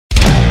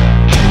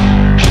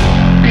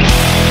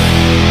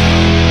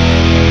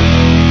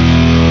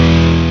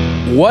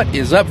What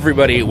is up,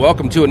 everybody?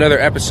 Welcome to another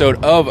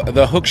episode of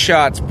the Hook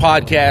Shots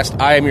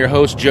podcast. I am your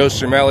host, Joe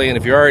Cermele, and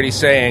if you're already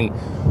saying,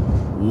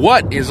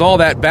 what is all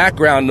that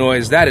background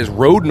noise? That is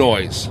road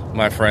noise,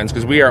 my friends,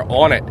 because we are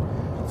on it.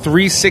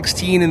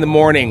 3:16 in the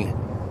morning,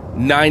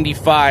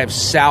 95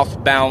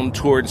 southbound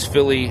towards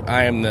Philly.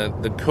 I am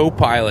the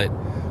co-pilot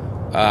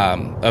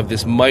of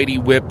this mighty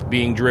whip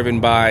being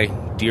driven by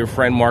dear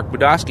friend Mark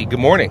Modoski. Good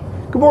morning.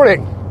 Good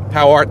morning.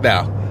 How art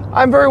thou?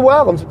 I'm very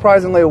well. I'm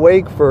surprisingly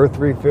awake for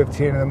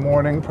 3:15 in the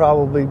morning,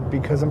 probably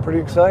because I'm pretty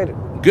excited.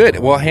 Good.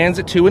 Well, hands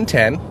at 2 and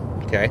 10.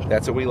 Okay,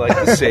 that's what we like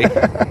to see.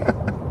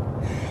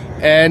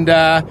 And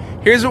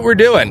here's what we're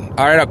doing.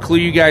 All right, I'll clue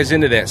you guys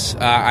into this.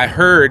 I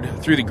heard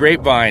through the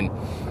grapevine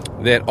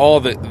that all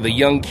the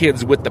young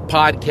kids with the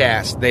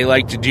podcast, they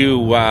like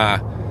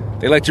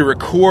to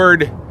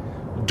record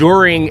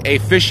during a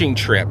fishing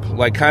trip,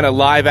 like kind of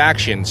live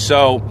action.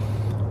 So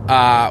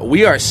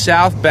we are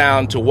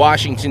southbound to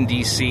Washington,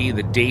 D.C.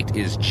 The date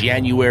is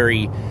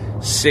January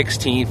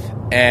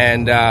 16th,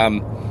 and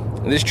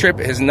this trip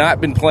has not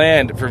been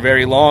planned for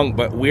very long,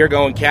 but we are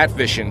going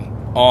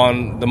catfishing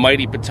on the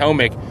mighty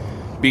Potomac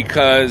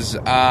because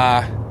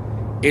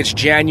it's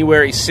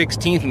January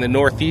 16th in the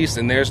Northeast,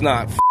 and there's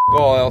not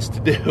all else to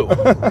do.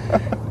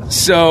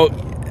 So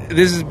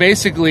this is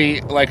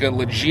basically like a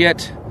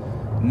legit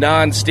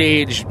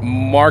non-stage.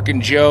 Mark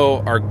and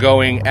Joe are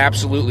going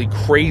absolutely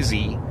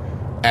crazy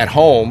at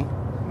home.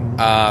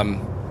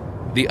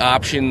 The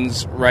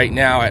options right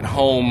now at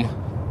home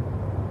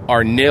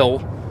are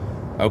nil.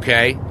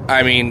 Okay,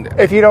 I mean,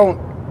 if you don't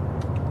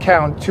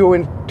count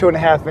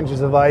 2.5 inches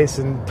of ice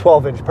and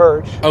 12-inch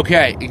perch.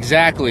 Okay,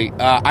 exactly.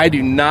 I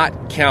do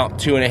not count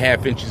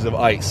 2.5 inches of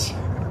ice.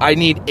 I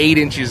need 8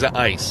 inches of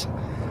ice.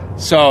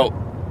 So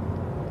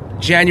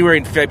January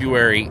and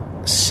February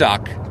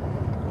suck.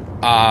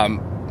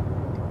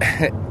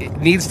 It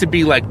needs to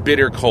be like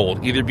bitter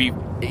cold.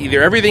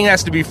 Either everything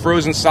has to be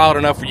frozen solid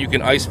enough where you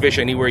can ice fish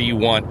anywhere you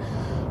want,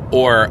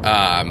 or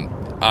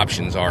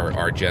options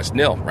are just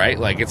nil, right?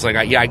 Like, it's like,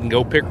 I can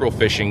go pickerel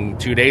fishing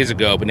 2 days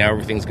ago, but now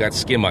everything's got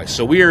skim ice.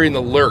 So we are in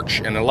the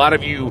lurch, and a lot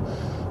of you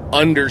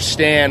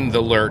understand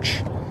the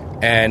lurch,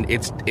 and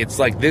it's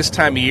like this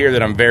time of year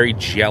that I'm very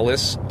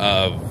jealous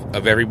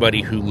of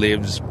everybody who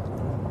lives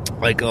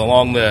like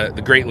along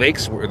the Great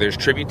Lakes, where there's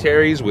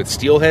tributaries with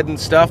steelhead and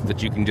stuff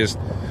that you can just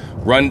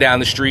run down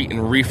the street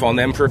and reef on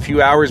them for a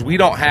few hours. We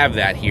don't have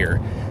that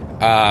here.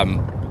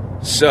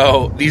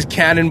 So these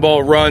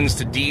cannonball runs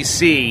to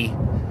D.C.,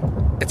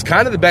 it's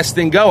kind of the best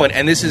thing going.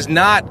 And this is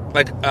not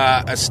like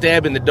a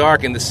stab in the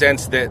dark in the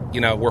sense that,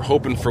 we're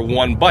hoping for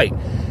one bite.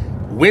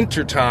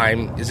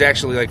 Wintertime is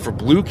actually, like, for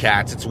blue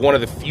cats, it's one of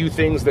the few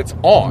things that's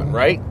on,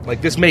 right?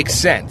 Like, this makes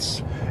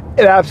sense.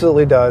 It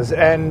absolutely does.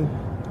 And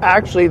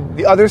actually,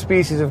 the other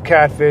species of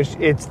catfish,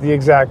 it's the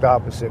exact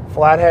opposite.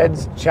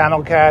 Flatheads,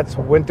 channel cats,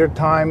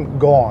 wintertime,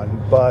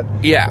 gone. But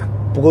yeah,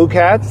 blue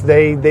cats,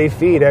 they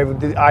feed.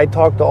 I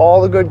talked to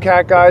all the good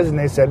cat guys, and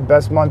they said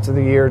best months of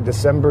the year,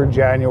 December,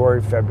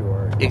 January,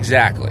 February.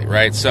 Exactly,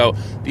 right? So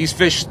these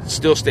fish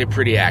still stay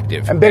pretty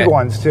active. And big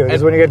ones, too. This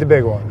is when you get the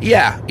big ones.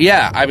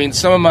 Yeah. I mean,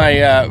 some of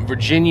my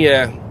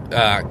Virginia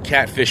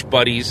catfish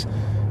buddies,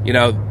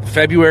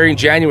 February and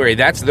January,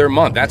 that's their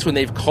month. That's when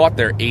they've caught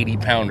their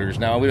 80-pounders.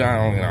 Now, I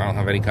don't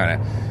have any kind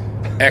of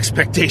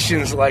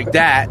expectations like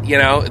that.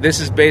 This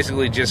is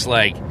basically just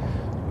like,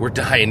 we're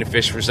dying to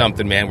fish for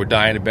something, man. We're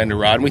dying to bend a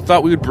rod. And we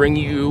thought we would bring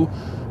you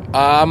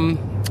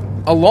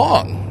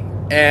along.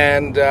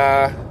 And,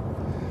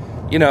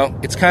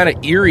 it's kind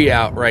of eerie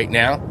out right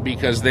now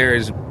because there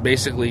is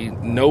basically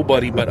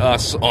nobody but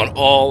us on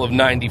all of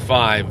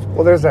 95.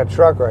 Well, there's that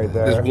truck right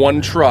there. There's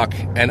one truck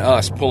and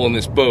us pulling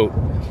this boat.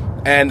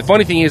 And the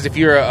funny thing is, if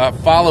you're a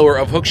follower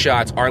of Hook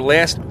Shots, our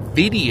last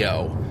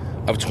video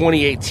of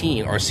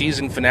 2018, our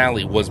season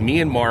finale, was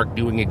me and Mark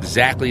doing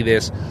exactly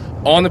this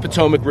on the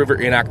Potomac River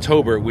in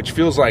October, which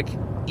feels like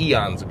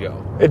eons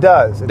ago. It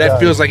does. That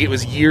feels like it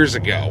was years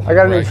ago. I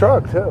got a new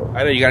truck, too.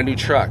 I know, you got a new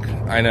truck.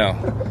 I know.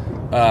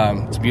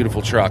 It's a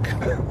beautiful truck.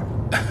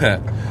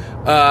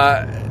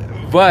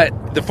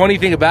 But the funny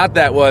thing about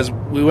that was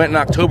we went in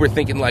October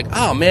thinking like,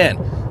 oh, man,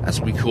 that's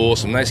going to be cool.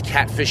 Some nice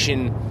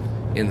catfishing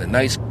in the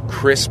nice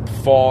crisp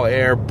fall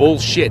air.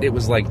 Bullshit. It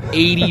was like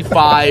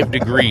 85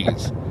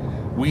 degrees.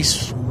 We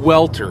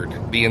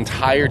sweltered the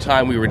entire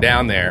time we were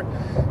down there.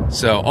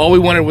 So all we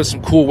wanted was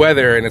some cool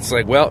weather, and it's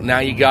like, well, now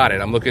you got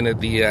it. I'm looking at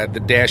the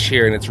dash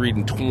here, and it's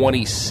reading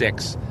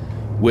 26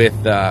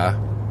 with a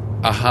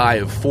high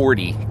of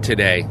 40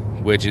 today,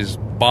 which is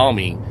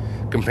balmy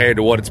compared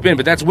to what it's been.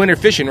 But that's winter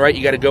fishing, right?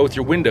 You got to go with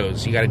your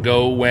windows. You got to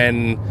go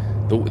when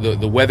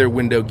the weather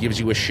window gives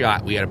you a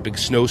shot. We had a big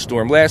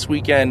snowstorm last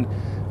weekend.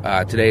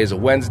 Today is a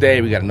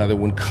Wednesday. We got another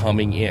one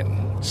coming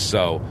in.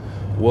 So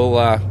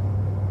we'll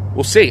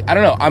see. I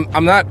don't know.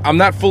 I'm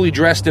not fully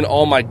dressed in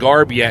all my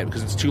garb yet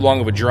because it's too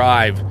long of a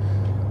drive.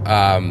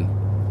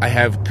 I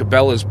have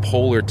Cabela's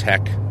Polar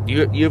Tech. You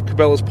have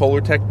Cabela's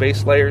Polar Tech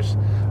base layers?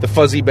 The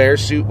fuzzy bear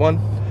suit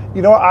one?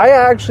 You know, I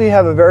actually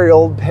have a very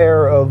old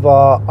pair of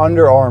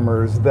Under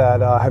Armours that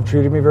have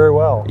treated me very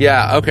well.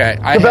 Yeah, okay.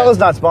 Cabela's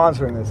not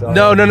sponsoring this,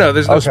 No.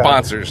 There's no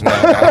sponsors.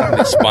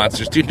 No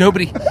sponsors. Dude,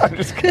 nobody... I'm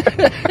just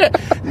kidding.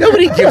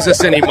 Nobody gives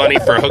us any money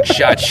for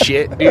hookshot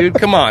shit, dude.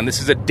 Come on.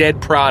 This is a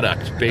dead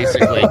product,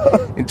 basically,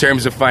 in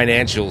terms of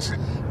financials.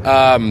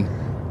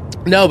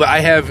 No, but I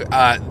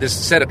have this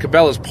set of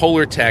Cabela's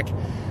Polar Tech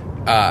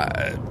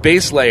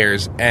base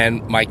layers,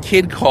 and my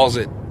kid calls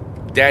it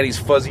Daddy's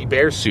fuzzy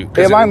bear suit.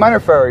 Yeah, mine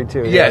are furry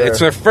too. Yeah, it's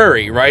a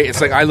furry, right?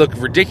 It's like I look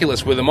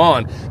ridiculous with them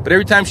on, but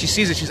every time she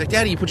sees it, she's like,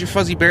 "Daddy, you put your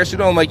fuzzy bear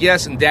suit on?" I'm like,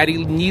 "Yes," and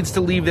Daddy needs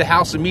to leave the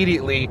house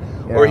immediately,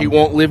 or he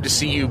won't live to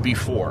see you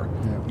before.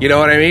 Yeah. You know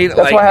what I mean?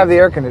 That's why I have the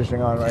air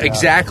conditioning on right now.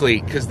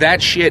 Exactly, because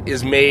that shit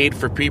is made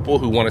for people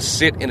who want to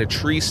sit in a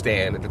tree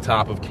stand at the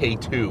top of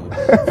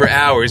K2 for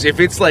hours.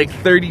 If it's like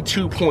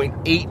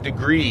 32.8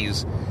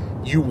 degrees,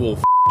 you will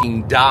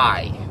fucking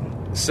die.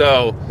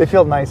 So they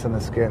feel nice on the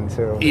skin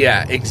too.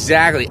 Yeah,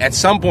 exactly. At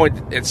some point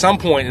in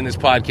this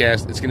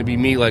podcast, it's going to be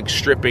me like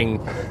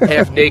stripping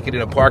half naked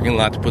in a parking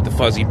lot to put the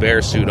fuzzy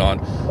bear suit on.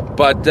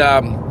 But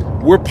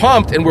we're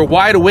pumped and we're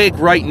wide awake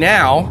right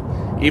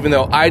now, even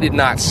though I did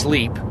not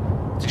sleep.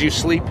 Did you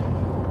sleep?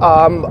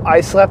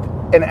 I slept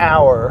an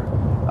hour.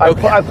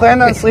 Okay. I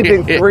planned on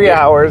sleeping 3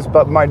 hours,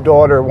 but my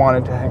daughter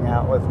wanted to hang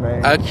out with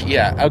me.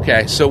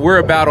 Okay. So we're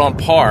about on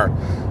par.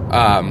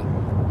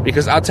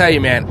 Because I'll tell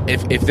you, man,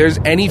 if there's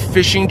any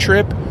fishing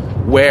trip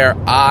where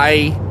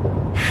I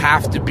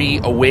have to be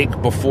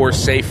awake before,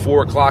 say,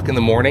 4 o'clock in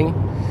the morning,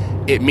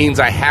 it means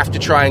I have to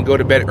try and go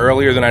to bed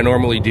earlier than I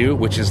normally do,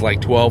 which is like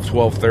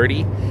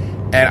 12:30.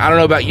 And I don't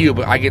know about you,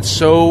 but I get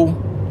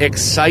so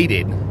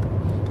excited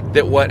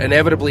that what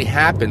inevitably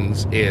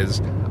happens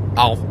is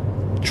I'll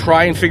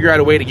try and figure out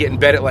a way to get in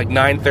bed at like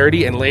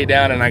 9:30 and lay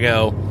down and I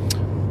go,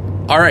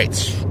 all right,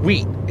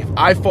 sweet. If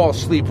I fall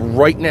asleep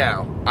right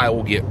now, I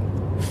will get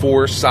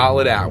 4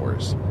 solid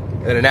hours.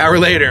 And an hour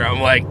later,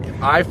 I'm like,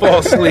 I fall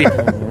asleep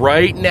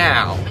right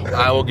now,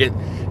 I will get...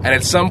 And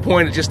at some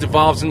point, it just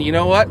evolves into, you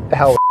know what?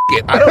 Hell,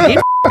 it. I don't need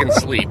fucking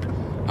sleep.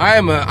 I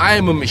am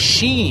a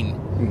machine.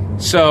 Mm-hmm.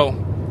 So,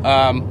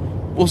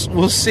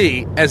 we'll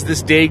see as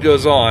this day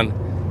goes on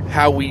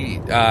how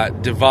we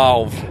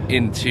devolve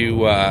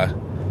into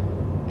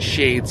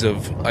shades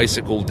of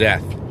icicle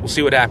death. We'll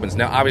see what happens.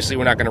 Now, obviously,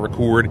 we're not going to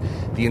record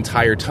the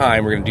entire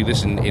time. We're going to do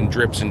this in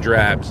drips and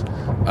drabs.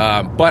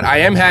 But I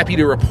am happy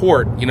to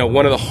report,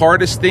 one of the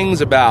hardest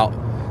things about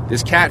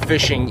this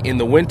catfishing in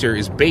the winter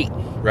is bait,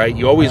 right?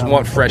 You always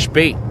want fresh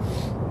bait.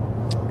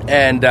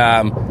 And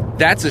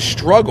that's a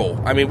struggle.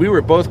 I mean, we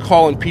were both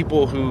calling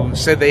people who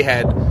said they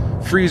had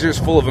freezers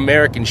full of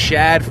American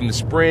shad from the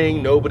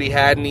spring. Nobody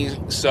had any.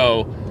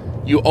 So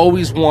you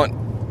always want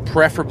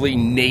preferably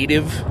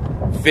native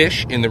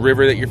fish in the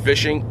river that you're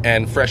fishing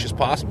and fresh as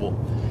possible.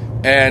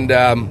 And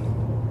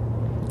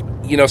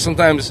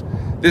sometimes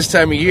this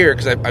time of year,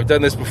 because I've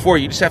done this before,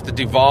 you just have to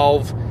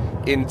devolve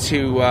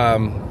into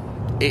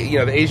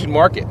the Asian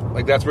market.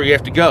 Like, that's where you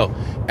have to go,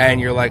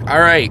 and you're like, all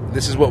right,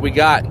 this is what we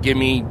got. Give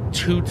me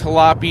 2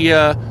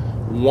 tilapia,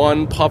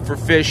 1 puffer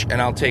fish,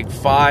 and I'll take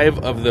 5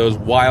 of those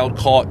wild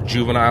caught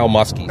juvenile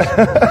muskies.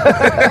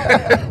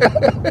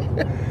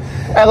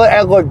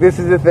 And look, this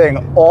is the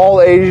thing.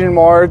 All Asian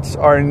marts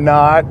are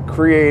not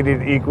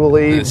created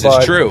equally. This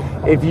is true.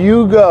 If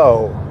you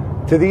go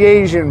to the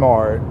Asian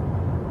mart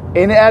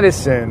in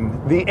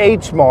Edison, the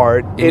H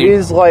Mart, it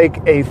is like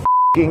a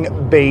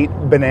f***ing bait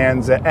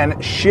bonanza.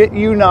 And shit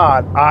you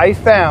not, I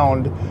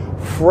found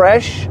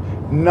fresh,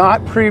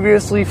 not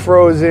previously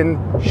frozen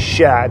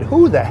shad.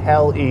 Who the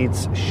hell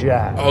eats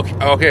shad?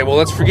 Okay, well,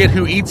 let's forget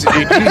who eats it.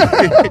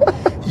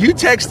 You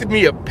texted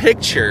me a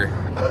picture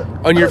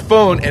on your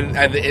phone,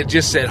 and it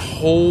just said,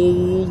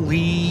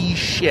 holy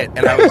shit.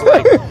 And I was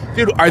like,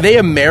 dude, are they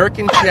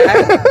American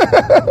shad?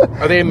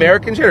 Are they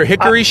American shad or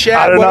hickory shad?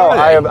 I don't know.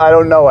 I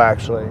don't know,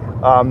 actually.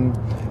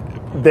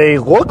 They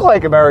look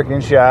like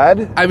American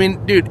shad. I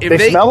mean, dude, if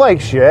they smell like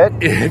shit.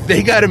 If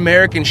they got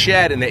American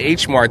shad in the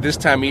H Mart this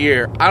time of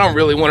year, I don't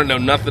really want to know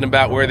nothing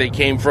about where they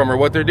came from or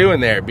what they're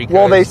doing there. Because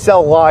well, they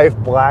sell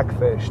live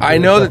blackfish. I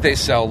know that they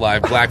sell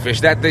live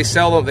blackfish. That they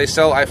sell.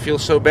 I feel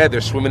so bad.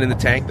 They're swimming in the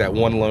tank. That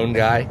one lone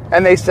guy.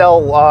 And they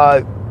sell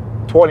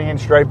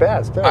 20-inch striped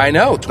bass too. I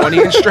know,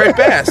 20-inch striped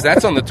bass.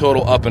 That's on the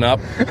total up and up.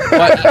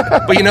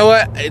 But you know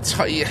what? It's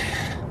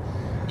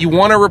you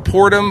want to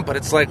report them, but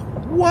it's like,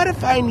 what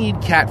if I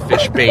need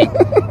catfish bait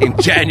in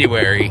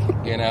January?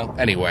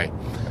 Anyway,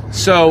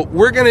 so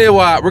we're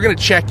gonna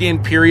check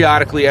in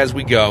periodically as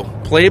we go,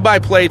 play by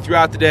play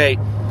throughout the day.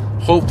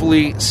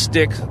 Hopefully,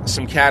 stick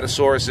some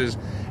catosauruses,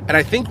 and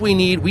I think we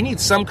need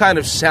some kind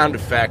of sound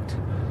effect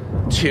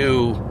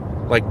to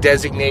like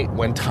designate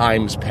when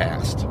time's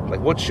passed.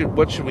 Like, what should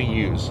we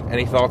use?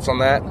 Any thoughts on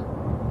that?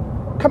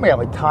 Coming out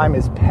like time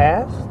is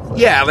passed.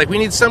 Yeah, like we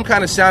need some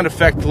kind of sound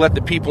effect to let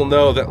the people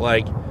know that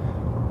like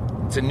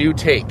it's a new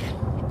take.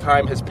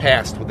 Time has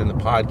passed within the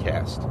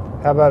podcast.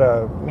 How about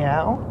a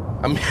meow?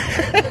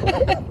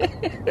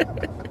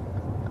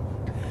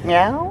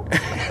 Meow?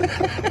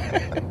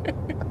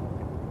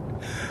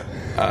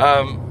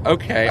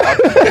 Okay.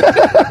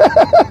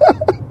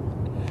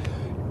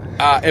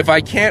 If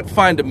I can't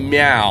find a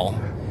meow,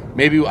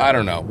 maybe, I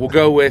don't know. We'll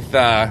go with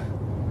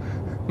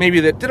maybe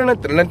the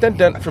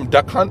from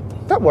Duck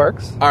Hunt. That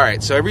works. All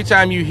right. So every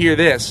time you hear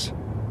this,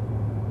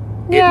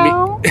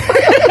 Meow.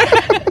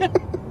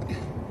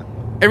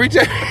 every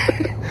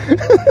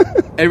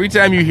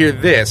time you hear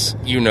this,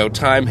 you know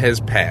time has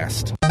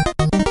passed.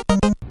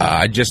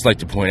 I'd just like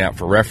to point out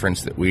for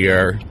reference that we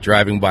are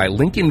driving by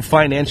Lincoln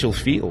Financial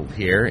Field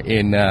here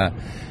in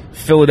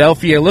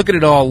Philadelphia. Look at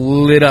it all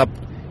lit up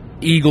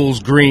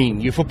Eagles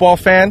green. You a football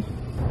fan?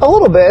 A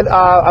little bit.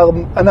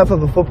 I'm enough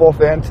of a football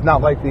fan to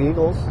not like the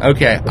Eagles.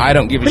 Okay, I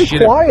don't give a Pretty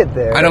shit. quiet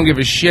there. I don't give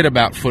a shit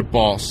about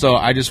football, so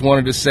I just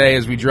wanted to say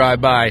as we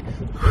drive by,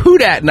 who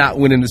dat not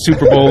winning the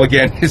Super Bowl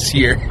again this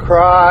year?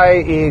 Cry,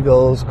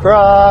 Eagles,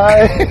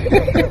 cry.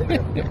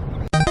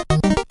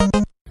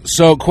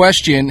 So,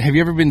 question, have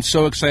you ever been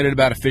so excited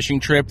about a fishing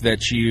trip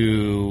that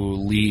you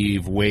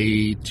leave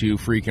way too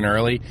freaking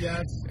early?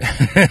 Yes.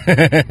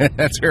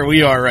 That's where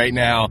we are right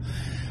now,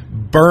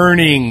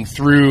 burning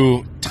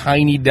through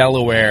tiny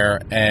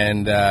Delaware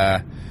and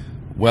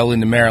well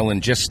into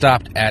Maryland. Just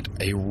stopped at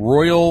a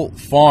Royal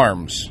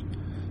Farms.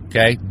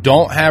 Okay,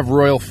 don't have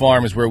Royal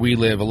Farms where we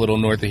live, a little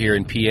north of here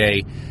in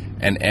PA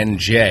and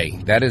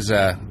NJ. That is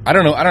I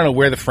don't know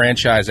where the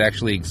franchise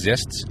actually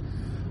exists,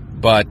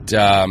 but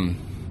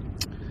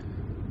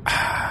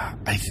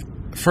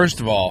first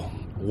of all,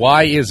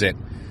 why is it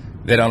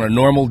that on a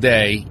normal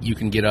day you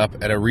can get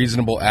up at a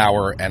reasonable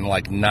hour and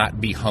like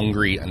not be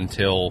hungry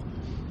until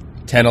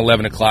 10,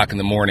 11 o'clock in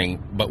the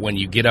morning, but when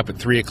you get up at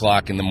 3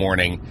 o'clock in the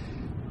morning,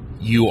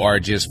 you are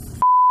just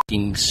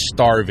f***ing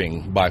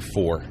starving by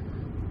 4?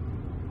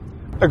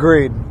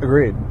 Agreed.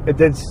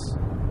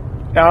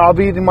 I'll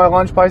be eating my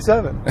lunch by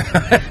 7.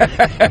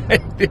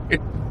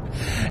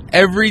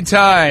 Every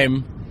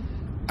time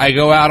I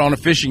go out on a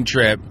fishing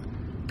trip,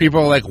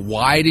 people are like,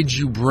 why did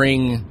you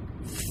bring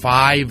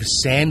 5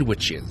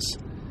 sandwiches?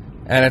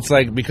 And it's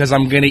like, because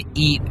I'm going to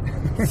eat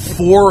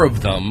 4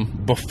 of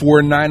them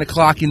before 9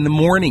 o'clock in the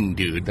morning,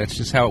 dude. That's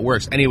just how it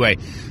works. Anyway,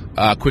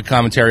 quick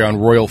commentary on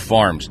Royal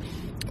Farms.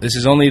 This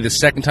is only the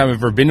second time I've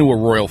ever been to a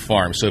Royal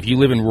Farm. So if you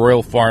live in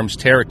Royal Farms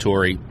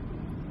territory,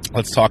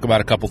 let's talk about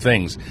a couple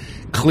things.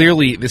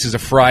 Clearly, this is a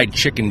fried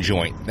chicken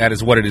joint. That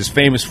is what it is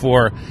famous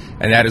for,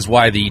 and that is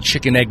why the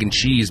chicken, egg, and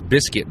cheese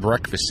biscuit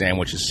breakfast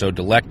sandwich is so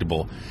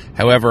delectable.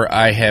 However,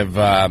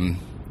 I've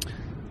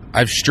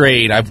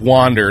strayed, I've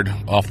wandered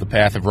off the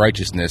path of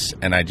righteousness,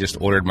 and I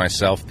just ordered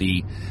myself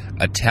the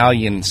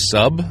Italian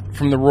sub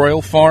from the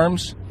Royal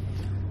Farms,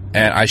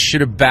 and I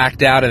should have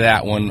backed out of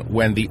that one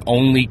when the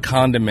only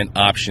condiment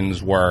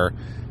options were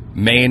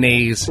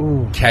mayonnaise,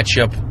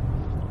 ketchup,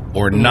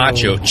 or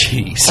nacho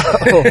cheese.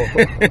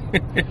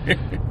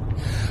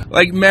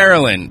 Like,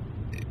 Maryland,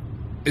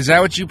 is that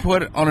what you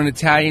put on an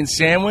Italian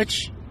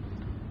sandwich?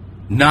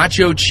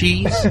 Nacho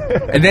cheese?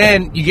 And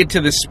then you get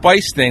to the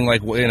spice thing,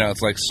 like, you know,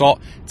 it's like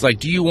salt. It's like,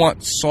 do you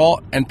want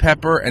salt and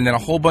pepper and then a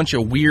whole bunch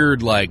of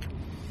weird, like,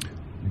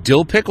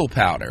 dill pickle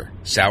powder,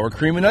 sour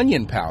cream and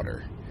onion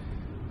powder?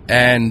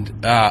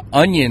 And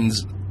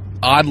onions,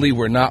 oddly,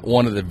 were not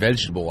one of the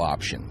vegetable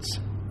options.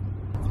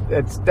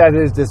 That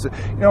is this.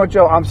 You know what,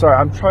 Joe? I'm sorry.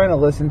 I'm trying to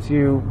listen to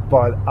you,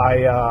 but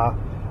I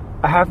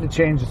have to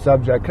change the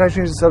subject. Can I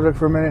change the subject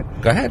for a minute?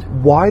 Go ahead.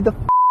 Why the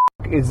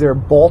f*** is there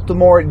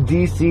Baltimore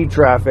D.C.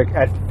 traffic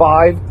at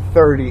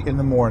 5:30 in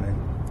the morning?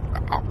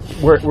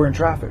 We're in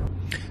traffic.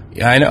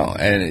 Yeah, I know.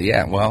 And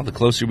yeah, well, the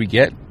closer we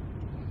get,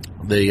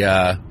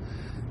 the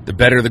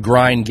better the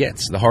grind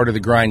gets, the harder the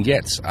grind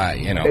gets.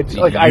 You know, it's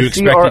like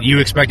you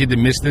expected to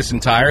miss this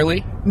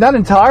entirely? Not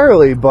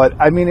entirely, but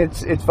I mean,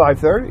 it's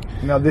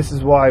 5:30. Now, this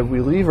is why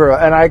we leave her,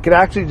 and I could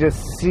actually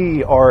just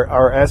see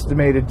our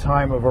estimated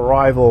time of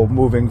arrival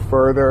moving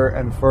further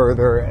and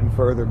further and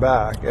further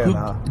back.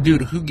 And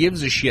dude, who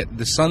gives a shit?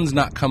 The sun's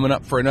not coming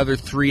up for another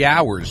 3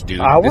 hours, dude.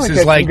 I want to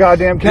get some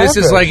goddamn catfish.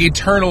 This is like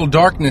eternal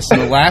darkness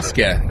in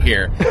Alaska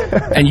here,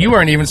 and you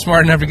aren't even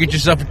smart enough to get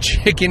yourself a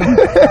chicken,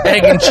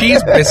 egg, and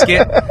cheese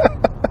biscuit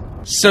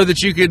so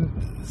that you could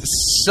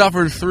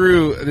suffer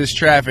through this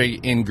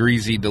traffic in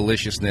greasy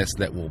deliciousness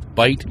that will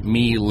bite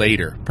me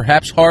later.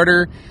 Perhaps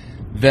harder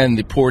than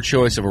the poor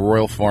choice of a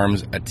Royal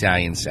Farms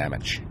Italian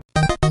sandwich.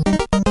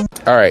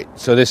 All right,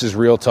 so this is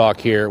real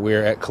talk here.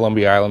 We're at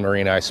Columbia Island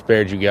Marina. I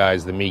spared you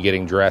guys the me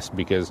getting dressed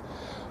because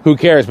who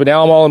cares? But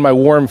now I'm all in my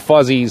warm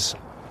fuzzies,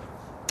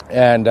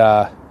 and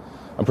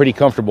I'm pretty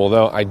comfortable,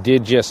 though. I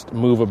did just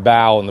move a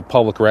bowl in the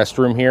public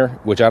restroom here,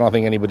 which I don't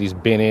think anybody's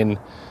been in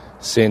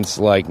since,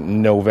 like,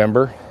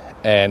 November,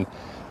 and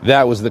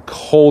that was the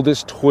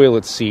coldest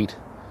toilet seat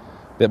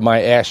that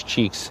my ass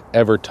cheeks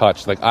ever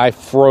touched. Like, I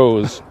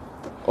froze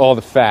all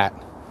the fat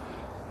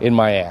in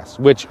my ass,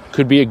 which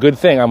could be a good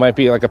thing. I might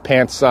be like a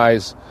pant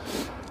size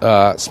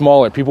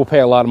smaller. People pay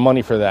a lot of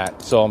money for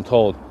that, so I'm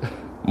told.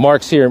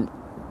 Mark's here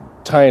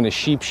tying a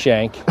sheep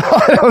shank.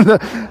 I don't know.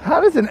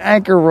 How does an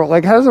anchor rope,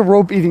 like, how does a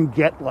rope even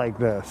get like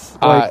this?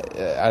 Like,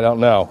 I don't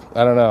know.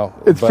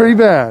 It's pretty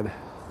bad.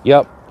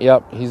 Yep.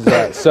 He's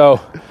so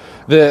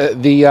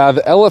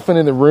The elephant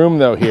in the room,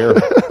 though, here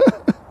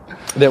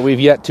that we've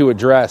yet to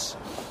address.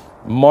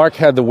 Mark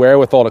had the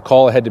wherewithal to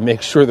call ahead to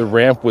make sure the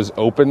ramp was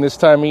open this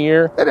time of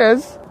year. It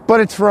is, but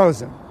it's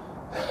frozen.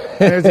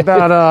 There's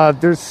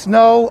there's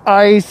snow,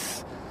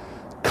 ice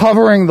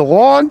covering the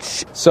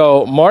launch.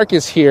 So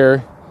Marcus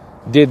here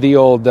did the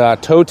old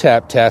toe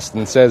tap test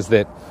and says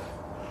that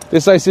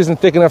this ice isn't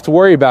thick enough to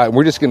worry about.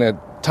 We're just going to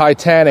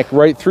Titanic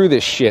right through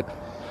this shit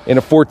in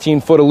a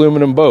 14-foot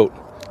aluminum boat.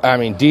 I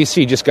mean,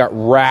 D.C. just got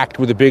racked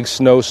with a big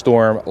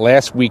snowstorm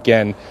last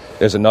weekend.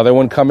 There's another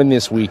one coming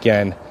this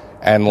weekend.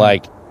 And,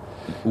 like,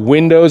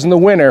 windows in the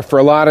winter for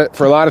a lot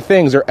of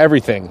things are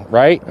everything,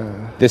 right?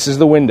 This is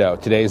the window.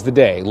 Today's the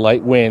day.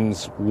 Light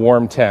winds,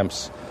 warm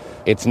temps.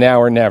 It's now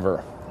or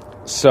never.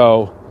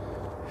 So,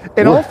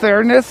 in all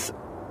fairness,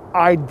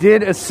 I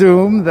did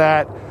assume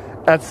that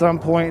at some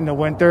point in the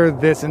winter,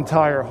 this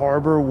entire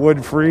harbor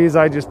would freeze.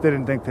 I just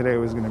didn't think today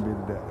was going to be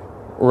the day.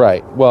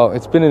 Right. Well,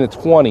 it's been in the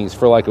 20s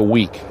for like a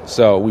week,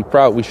 so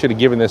we should have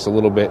given this a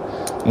little bit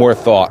more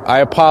thought. I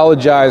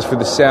apologize for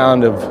the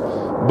sound of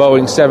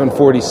Boeing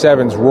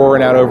 747s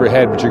roaring out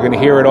overhead, but you're going to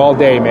hear it all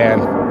day,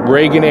 man.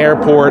 Reagan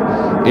Airport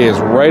is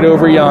right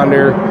over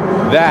yonder.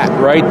 That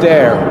right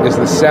there is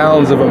the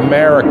sounds of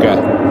America.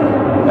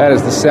 That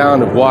is the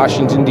sound of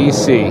Washington,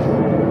 D.C.,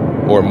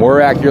 or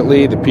more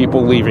accurately, the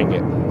people leaving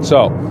it.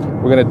 So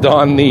we're going to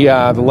don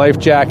the life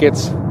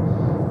jackets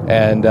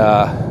and,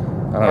 I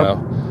don't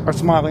know. Our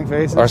smiling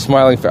faces.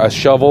 A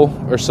shovel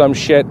or some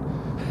shit.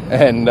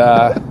 And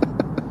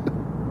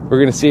we're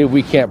going to see if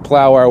we can't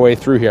plow our way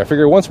through here. I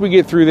figure once we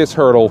get through this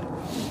hurdle,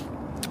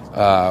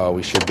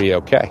 we should be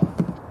okay.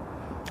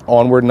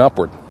 Onward and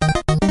upward.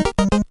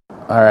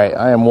 All right,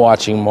 I am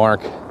watching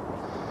Mark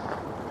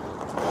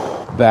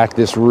back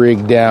this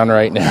rig down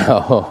right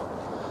now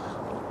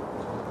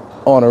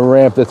on a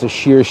ramp that's a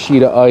sheer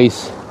sheet of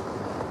ice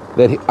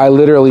that I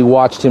literally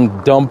watched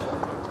him dump,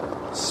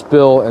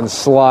 spill, and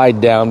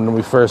slide down when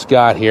we first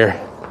got here.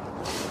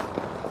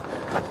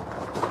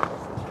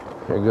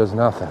 Here goes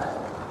nothing.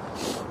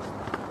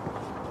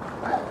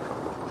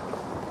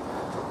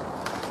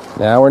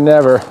 Now or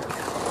never.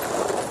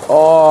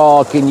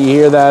 Oh, can you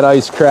hear that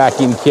ice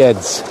cracking,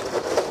 kids?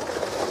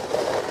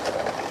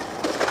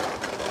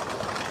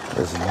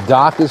 This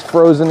dock is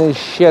frozen as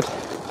shit.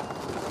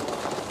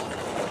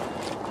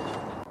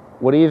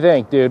 What do you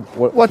think, dude?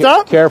 What's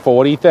up? Careful,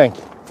 what do you think?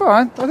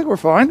 Fine. I think we're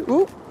fine.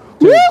 Ooh.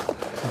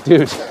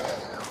 Dude,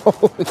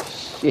 holy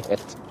shit.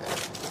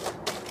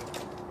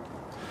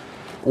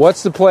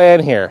 What's the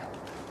plan here?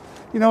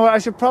 You know what? I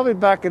should probably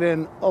back it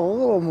in a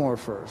little more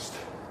first.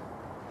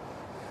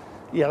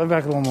 Yeah, let me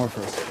back it a little more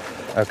first.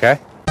 Okay.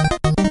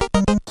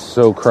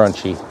 So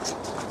crunchy.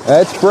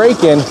 That's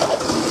breaking.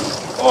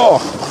 Oh.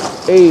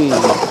 Hey.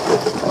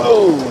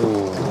 Oh.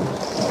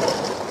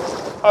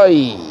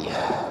 Ay.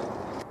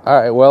 All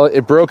right, well,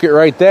 it broke it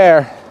right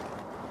there.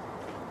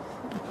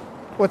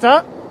 What's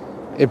that?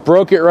 It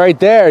broke it right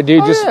there,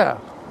 dude. Yeah.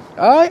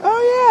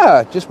 Oh,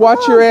 yeah. Just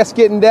watch your ass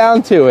getting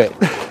down to it.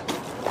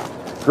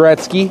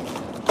 Gretzky.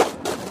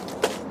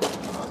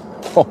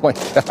 Oh, my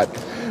God.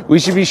 We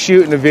should be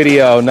shooting a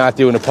video, not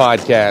doing a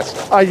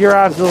podcast. You're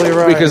absolutely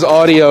right. Because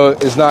audio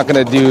is not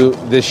going to do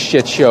this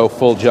shit show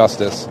full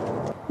justice.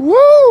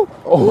 Woo!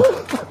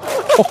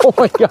 Oh,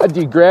 my God,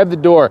 dude. Grab the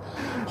door.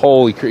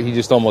 Holy crap. He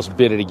just almost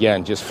bit it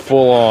again. Just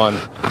full on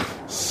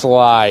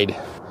slide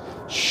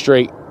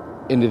straight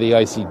into the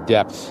icy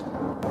depths.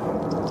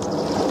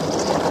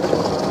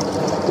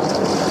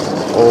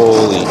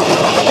 Holy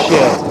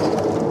shit.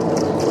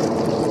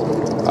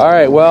 All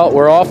right, well,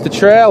 we're off the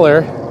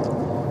trailer.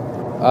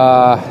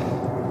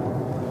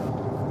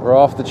 We're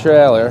off the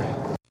trailer.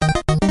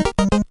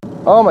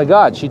 Oh my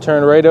God, she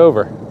turned right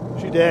over.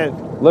 She did.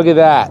 Look at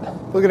that.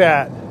 Look at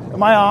that.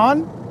 Am I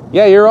on?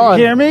 Yeah, you're on.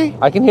 You hear me?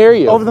 I can hear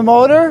you. Over the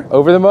motor?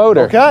 Over the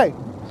motor. Okay.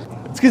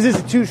 It's because it's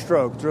a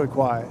two-stroke. It's really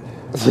quiet.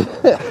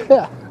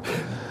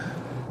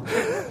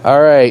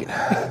 All right.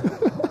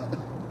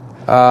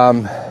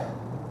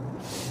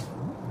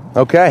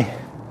 Okay.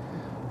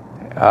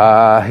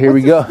 Here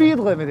we go. What's the speed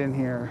limit in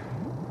here?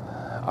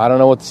 I don't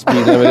know what the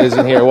speed limit is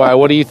in here. Why?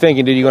 What are you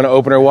thinking? Did you going to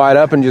open her wide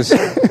up and just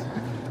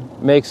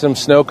make some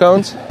snow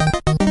cones?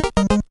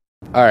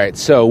 All right,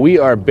 so we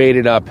are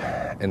baited up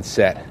and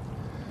set.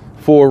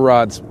 4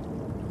 rods.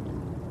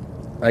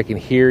 I can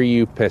hear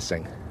you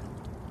pissing.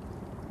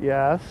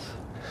 Yes.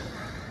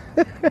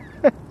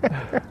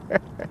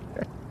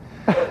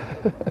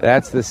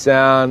 That's the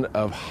sound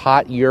of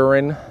hot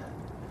urine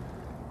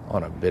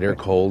on a bitter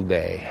cold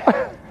day.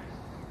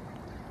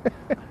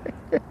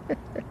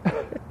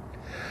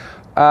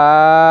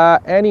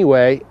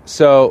 Anyway,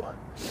 so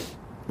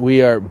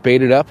we are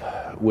baited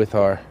up with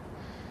our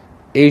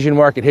Asian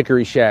market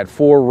hickory shad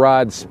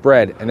 4-rod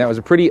spread, and that was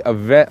a pretty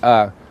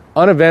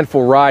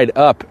uneventful ride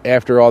up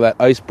after all that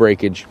ice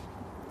breakage.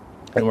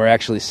 And we're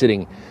actually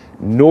sitting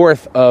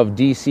north of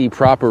D.C.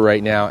 proper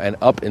right now, and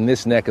up in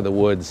this neck of the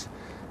woods.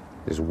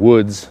 There's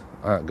woods,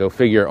 go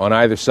figure, on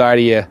either side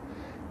of you.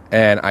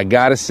 And I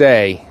gotta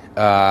say,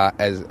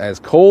 as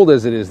cold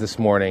as it is this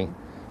morning,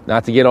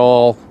 not to get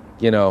all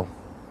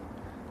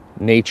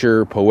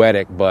nature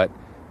poetic, but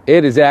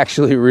it is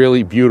actually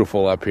really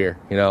beautiful up here.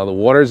 The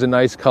water's a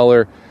nice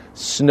color,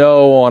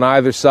 snow on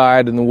either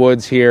side in the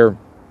woods here,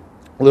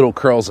 little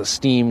curls of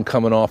steam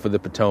coming off of the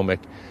Potomac,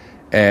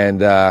 and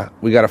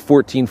we got a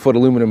 14-foot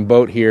aluminum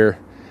boat here.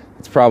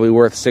 It's probably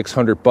worth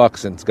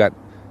 $600, and it's got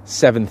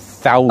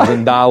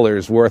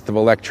 $7,000 worth of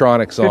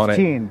electronics on it.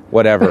 15.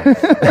 Whatever.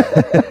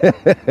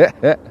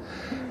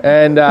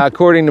 And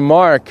according to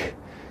Mark,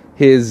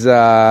 his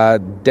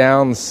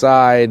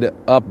downside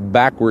up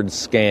backwards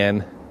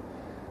scan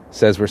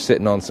says we're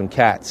sitting on some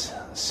cats.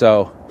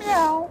 So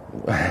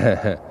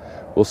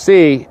we'll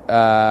see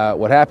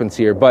what happens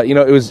here. But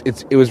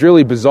it was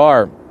really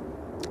bizarre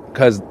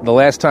because the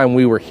last time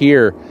we were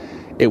here,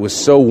 it was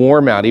so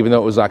warm out, even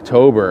though it was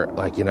October.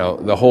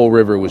 The whole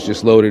river was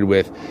just loaded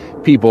with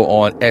people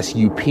on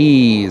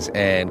SUPs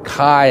and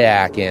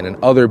kayaking and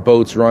other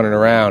boats running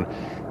around.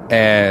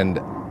 And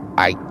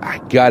I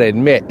gotta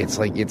admit,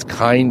 it's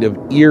kind of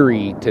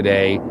eerie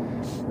today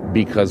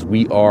because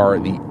we are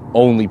the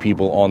only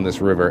people on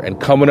this river.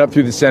 And coming up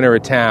through the center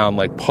of town,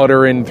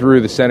 puttering through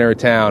the center of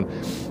town,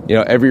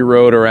 every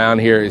road around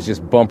here is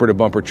just bumper to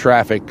bumper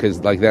traffic because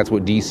that's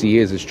what D.C.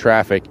 is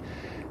traffic.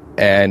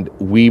 And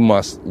we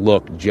must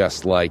look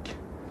just like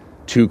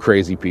two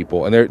crazy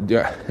people. And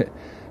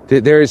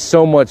there's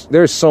so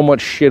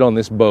much shit on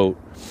this boat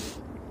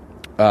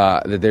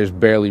that there's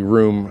barely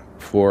room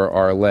for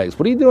our legs.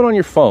 What are you doing on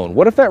your phone?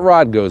 What if that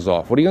rod goes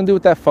off? What are you going to do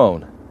with that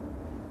phone?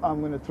 I'm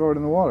going to throw it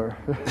in the water.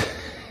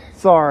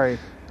 Sorry.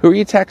 Who are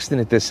you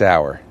texting at this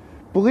hour?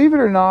 Believe it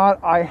or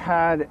not, I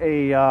had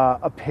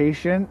a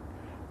patient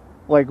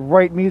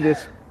write me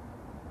this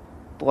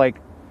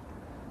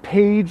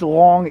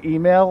page-long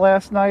email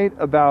last night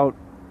about,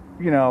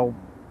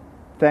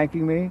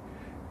 thanking me.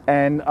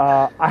 And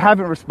I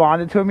haven't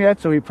responded to him yet,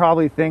 so he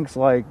probably thinks,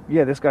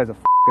 this guy's a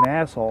f***ing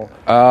asshole.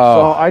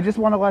 Oh. So I just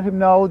want to let him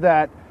know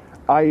that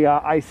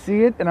I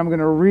see it, and I'm going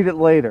to read it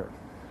later.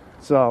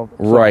 So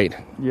right.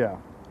 Yeah.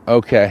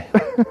 Okay.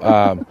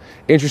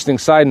 Interesting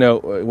side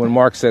note, when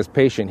Mark says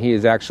patient, he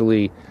is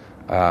actually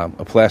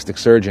a plastic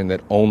surgeon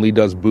that only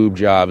does boob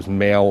jobs,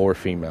 male or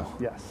female.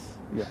 Yes.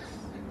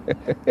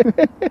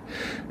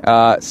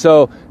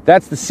 So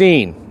that's the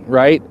scene,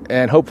 right?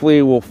 And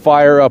hopefully we'll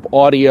fire up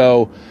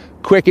audio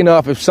quick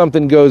enough if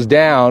something goes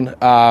down.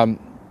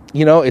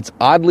 It's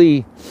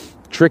oddly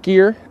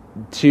trickier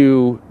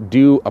to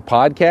do a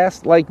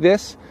podcast like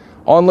this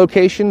on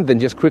location than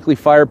just quickly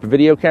fire up a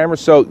video camera.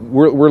 So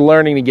we're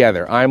learning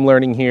together. I'm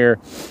learning here,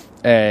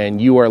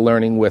 and you are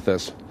learning with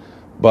us.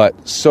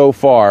 But so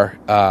far,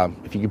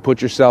 if you can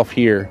put yourself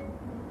here,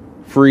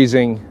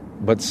 freezing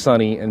but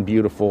sunny and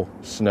beautiful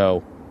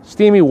snow,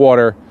 steamy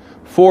water,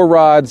 4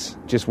 rods,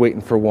 just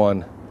waiting for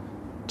one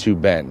to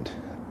bend.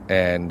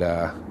 And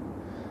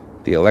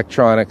the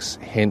electronics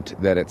hint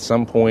that at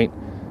some point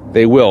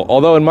they will.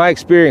 Although in my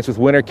experience with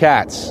winter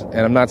cats,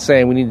 and I'm not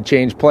saying we need to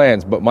change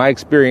plans, but my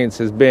experience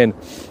has been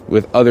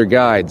with other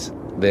guides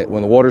that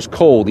when the water's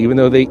cold, even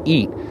though they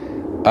eat,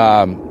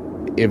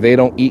 if they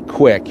don't eat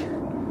quick,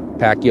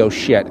 pack your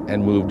shit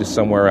and move to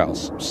somewhere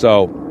else.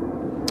 So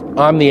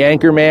I'm the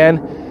anchor man,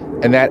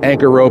 and that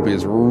anchor rope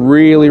is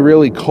really,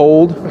 really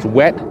cold. It's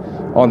wet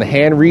on the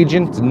hand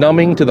region. It's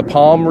numbing to the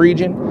palm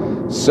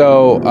region.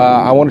 So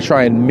I want to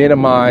try and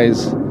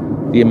minimize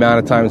the amount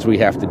of times we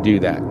have to do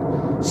that.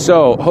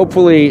 So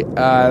hopefully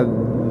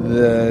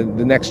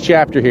the next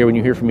chapter here, when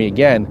you hear from me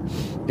again,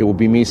 it will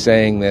be me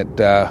saying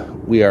that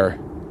we are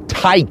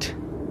tight.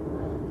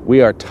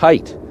 We are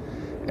tight.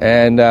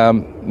 And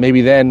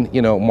maybe then,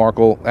 Mark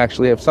will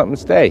actually have something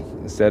to say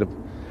instead of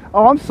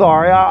I'm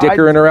sorry.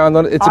 dickering around.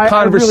 It's a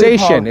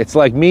conversation. Really it's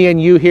like me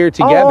and you here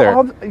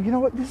together. You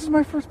know what? This is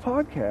my first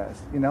podcast.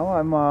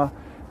 I'm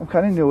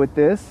kind of new at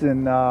this,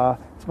 and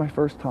it's my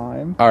first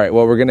time. All right.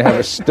 Well, we're going to have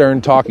a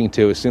stern talking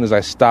to as soon as I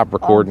stop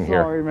recording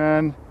here. Sorry,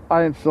 man.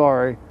 I am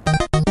sorry.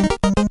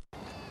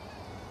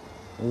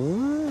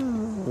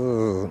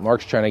 Ooh,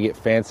 Mark's trying to get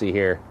fancy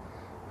here.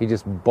 He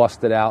just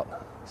busted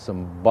out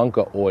some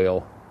bunker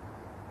oil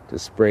to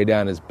spray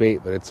down his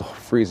bait, but it's all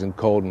freezing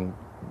cold and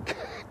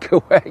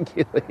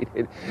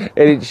coagulated, and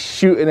it's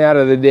shooting out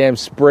of the damn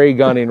spray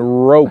gun in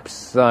ropes,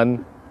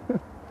 son.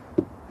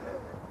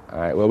 All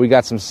right, well, we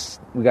got some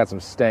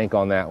stank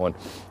on that one.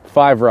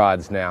 5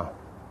 rods now.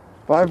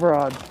 5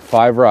 rods.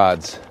 5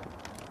 rods.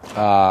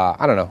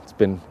 I don't know. It's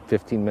been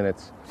 15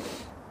 minutes.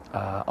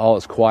 All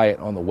is quiet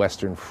on the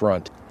western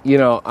front.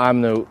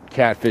 I'm no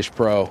catfish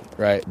pro,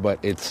 right? But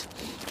it's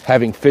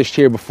having fished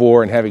here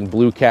before and having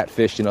blue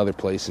catfish in other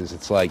places.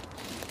 It's like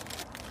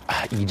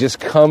you just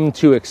come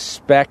to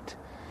expect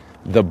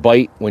the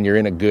bite when you're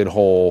in a good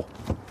hole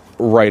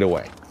right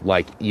away.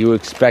 Like you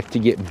expect to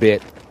get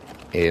bit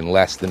in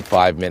less than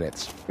 5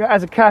 minutes. Yeah,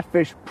 as a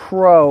catfish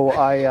pro,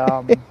 I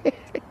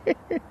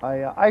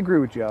agree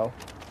with Joe.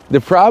 The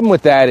problem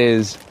with that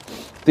is,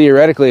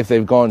 theoretically, if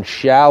they've gone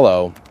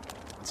shallow,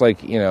 it's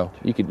like, you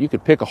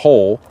could pick a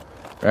hole,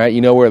 right?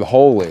 You know where the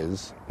hole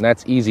is, and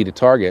that's easy to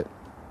target.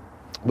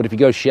 But if you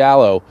go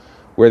shallow,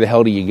 where the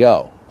hell do you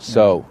go?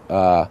 So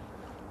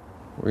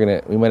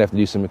We might have to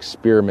do some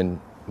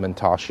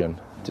experimentation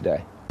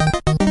today.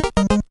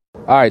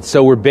 All right,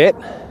 so we're bit.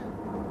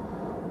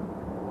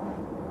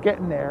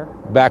 Getting there.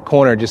 Back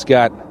corner just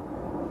got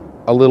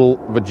a little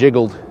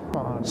jiggled.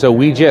 So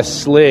we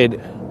just slid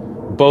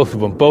both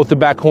of them. Both the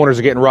back corners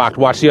are getting rocked.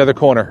 Watch the other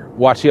corner.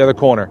 Watch the other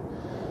corner.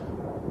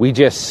 We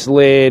just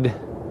slid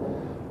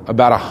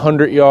about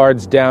 100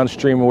 yards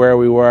downstream of where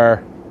we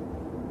were.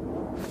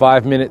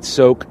 5-minute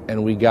soak,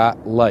 and we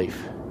got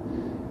life.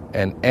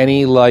 And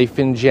any life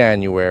in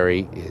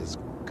January is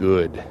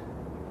good.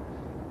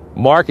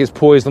 Mark is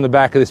poised on the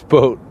back of this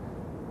boat.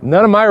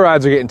 None of my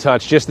rods are getting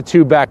touched, just the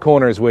 2 back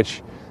corners,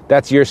 which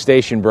that's your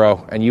station,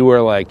 bro. And you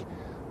were like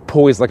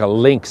poised like a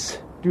lynx.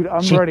 Dude,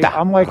 I'm Cheetah. ready.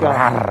 I'm like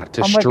a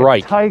strike.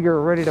 Like a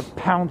tiger ready to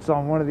pounce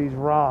on one of these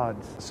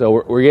rods.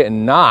 So we're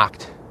getting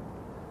knocked,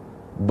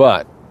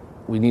 but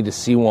we need to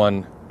see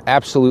one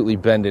absolutely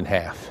bend in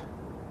half.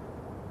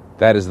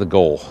 That is the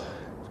goal.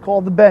 It's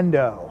called the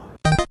bendo.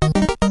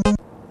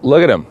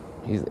 Look at him.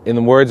 He's, in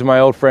the words of my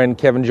old friend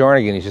Kevin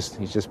Jarnigan,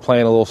 he's just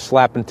playing a little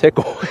slap and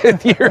tickle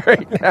with you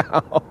right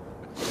now.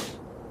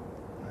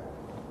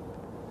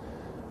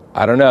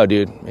 I don't know,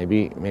 dude.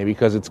 Maybe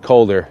because it's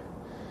colder.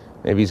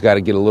 Maybe he's got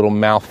to get a little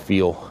mouth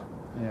feel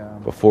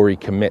before he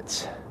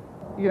commits.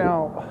 You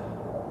know,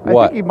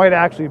 what? I think he might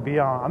actually be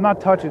on. I'm not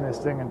touching this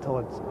thing until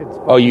it's.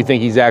 Oh, you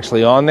think he's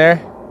actually on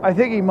there? I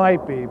think he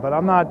might be, but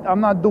I'm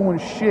not doing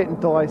shit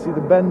until I see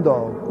the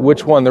bendo.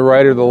 Which one, the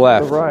right or the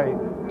left? The right.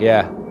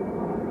 Yeah.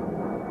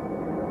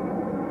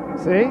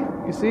 See?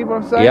 You see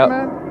what I'm saying, Yep.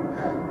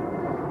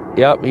 man?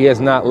 Yep, he has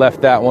not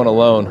left that one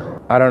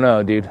alone. I don't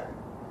know, dude.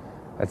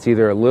 That's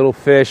either a little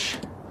fish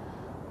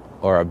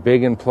or a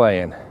big and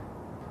playing.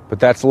 But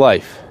that's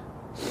life.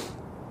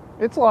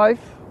 It's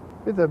life.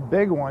 It's a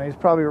big one. He's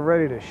probably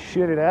ready to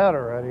shit it out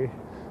already.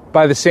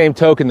 By the same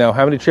token, though,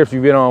 how many trips have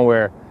you been on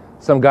where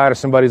some guy or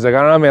somebody's like,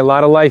 I don't know, man, a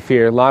lot of life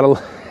here,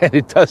 and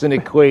it doesn't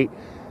equate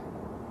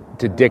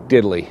to Dick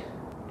Diddley.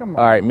 Come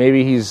on. All right,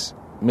 maybe he's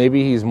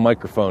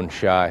microphone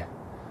shy.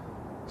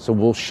 So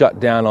we'll shut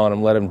down on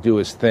him, let him do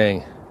his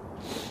thing,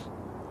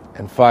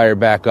 and fire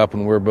back up,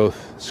 and we're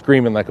both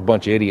screaming like a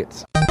bunch of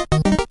idiots.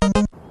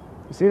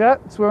 You see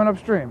that? Swimming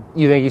upstream.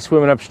 You think he's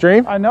swimming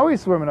upstream? I know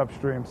he's swimming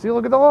upstream. See,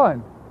 look at the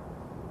line.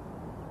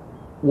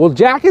 Well,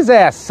 jack his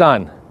ass,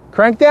 son.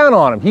 Crank down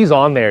on him. He's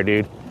on there,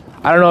 dude.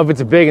 I don't know if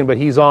it's a big one, but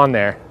he's on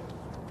there.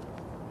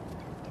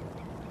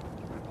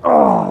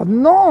 Oh,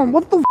 no.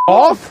 What the f***?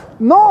 Off?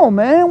 No,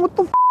 man. What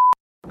the f***?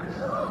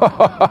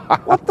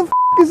 What the f***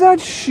 is that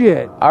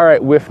shit? All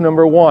right, whiff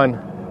number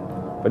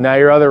 1. But now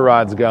your other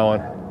rod's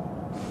going.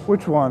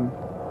 Which one?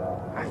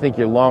 I think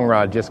your long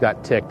rod just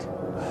got ticked.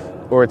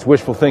 Or it's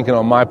wishful thinking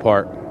on my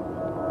part.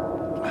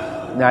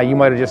 Now, you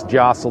might have just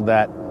jostled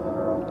that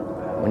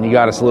when you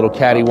got us a little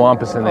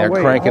cattywampus in there,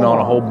 wait, cranking hold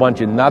on a whole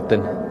bunch of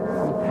nothing.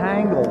 I'm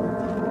tangled.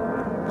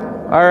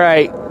 All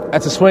right,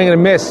 that's a swing and a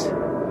miss.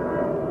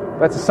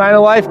 That's a sign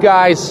of life,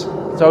 guys.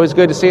 It's always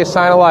good to see a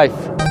sign of life.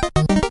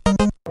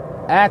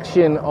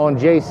 Action on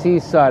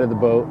JC's side of the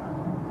boat.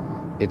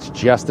 It's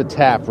just a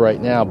tap right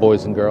now,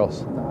 boys and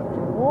girls.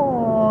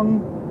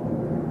 Wrong.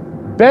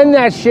 Bend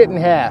that shit in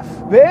half.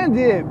 Bend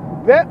it.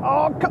 Come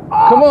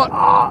on.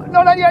 Oh,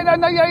 no, not yet.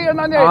 Not yet.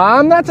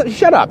 I'm not.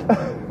 Shut up.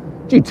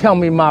 Did you tell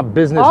me my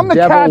business, I'm the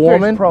devil catfish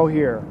woman? pro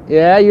here.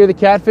 Yeah, you're the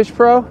catfish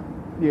pro?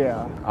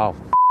 Yeah. I'll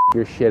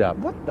your shit up.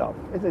 What the?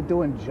 Is it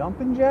doing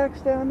jumping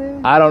jacks down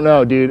there? I don't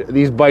know, dude.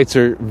 These bites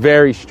are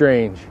very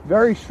strange.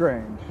 Very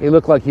strange. He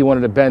looked like he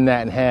wanted to bend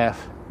that in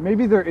half.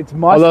 Maybe it's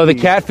musky. Although the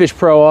catfish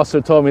pro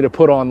also told me to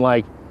put on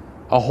like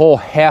a whole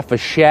half a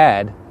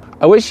shad.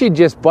 I wish he'd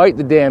just bite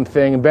the damn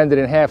thing and bend it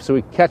in half so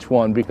we could catch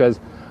one, because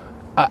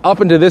up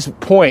until this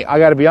point, I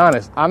got to be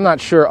honest, I'm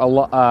not sure a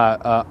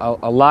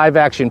live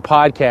action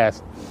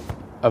podcast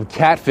of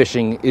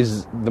catfishing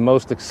is the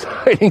most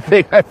exciting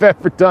thing I've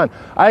ever done.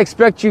 I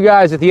expect you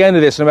guys at the end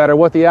of this, no matter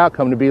what the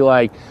outcome, to be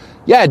like,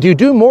 yeah, dude,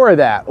 do more of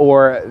that,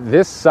 or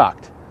this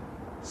sucked.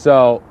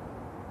 So,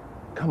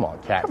 come on,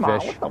 catfish. Come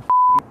on, what the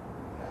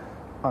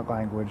my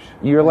language.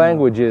 Your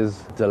language is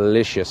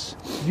delicious.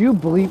 Do you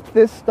bleep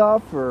this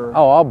stuff, or?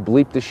 Oh, I'll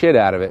bleep the shit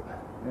out of it.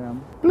 Yeah.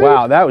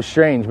 Wow, that was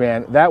strange,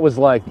 man. That was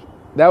like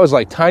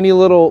tiny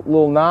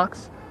little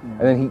knocks, and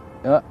then he,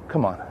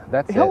 come on,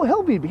 that's it.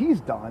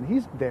 He's done.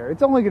 He's there.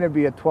 It's only going to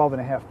be a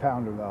 12.5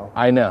 pounder, though.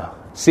 I know.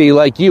 See,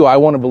 like you, I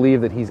want to believe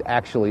that he's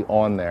actually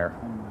on there.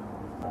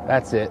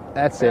 That's it.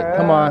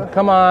 Come on.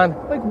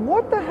 Like,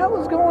 what the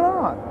hell is going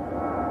on?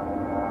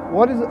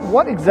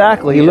 What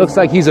exactly? He looks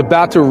like he's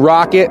about to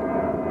rock it,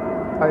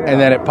 and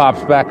then it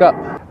pops back up.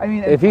 I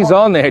mean, if he's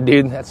on there,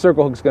 dude, that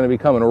circle hook's going to be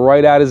coming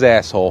right out his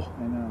asshole.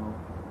 I know.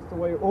 It's the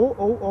way.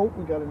 Oh,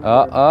 we got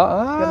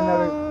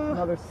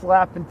another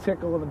slap and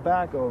tickle in the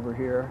back over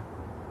here.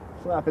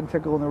 Slap and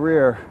tickle in the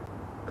rear.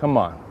 Come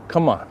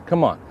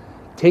on.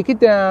 Take it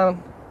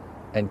down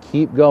and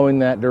keep going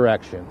that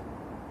direction.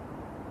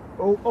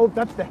 Oh,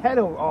 that's the head.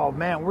 Oh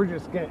man, we're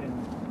just getting.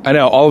 I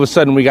know. All of a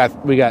sudden, we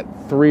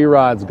got 3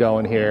 rods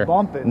going here.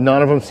 Bumping.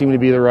 None of them seem to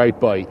be the right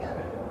bite.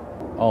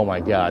 Oh my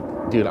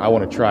God, dude! I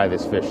want to try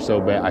this fish so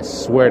bad. I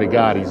swear to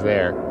God, he's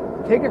there.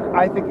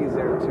 I think he's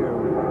there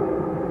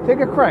too. Take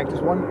a crank,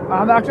 just one.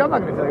 I'm not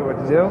going to tell you what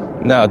to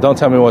do. No, don't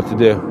tell me what to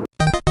do.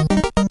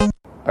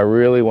 I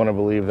really want to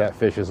believe that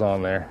fish is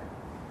on there.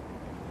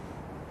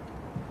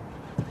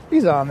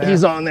 He's on there.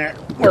 He's on there.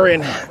 We're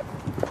in.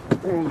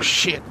 Oh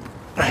shit!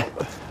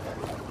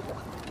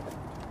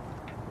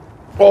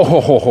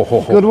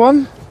 Oh, good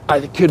one.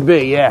 It could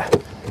be, yeah.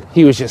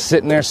 He was just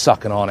sitting there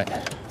sucking on it.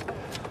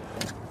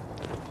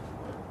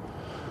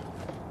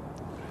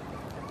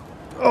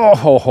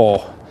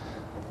 Oh,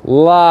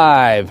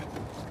 live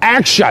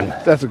action.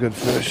 That's a good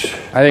fish.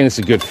 I think it's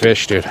a good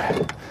fish, dude.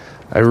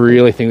 I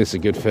really think it's a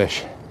good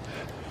fish.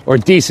 Or a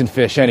decent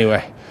fish,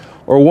 anyway.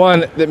 Or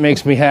one that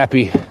makes me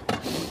happy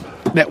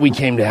that we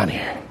came down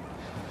here.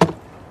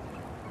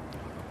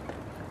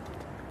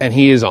 And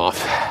he is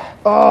off.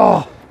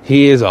 Oh.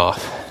 He is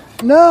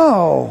off.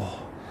 No.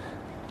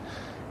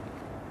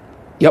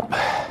 Yep.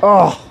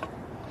 Oh.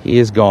 He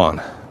is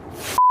gone.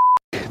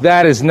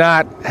 That is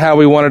not how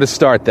we wanted to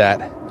start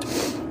that.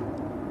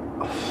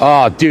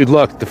 Oh, dude,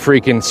 look. The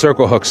freaking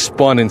circle hook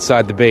spun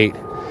inside the bait.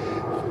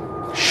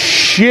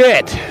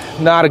 Shit.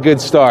 Not a good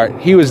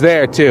start. He was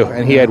there, too,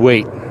 and he had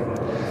weight.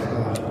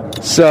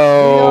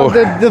 So...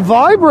 the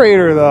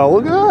vibrator, though.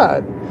 Look at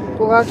that.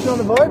 Little action on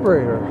the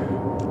vibrator.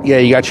 Yeah,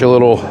 you got your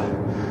little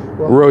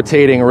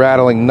rotating,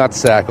 rattling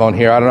nutsack on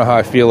here. I don't know how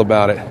I feel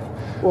about it.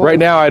 Well, right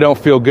now, I don't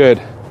feel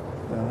good.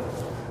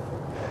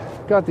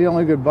 Got the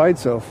only good bite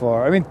so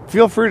far. I mean,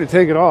 feel free to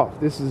take it off.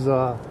 This is,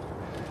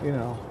 you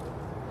know.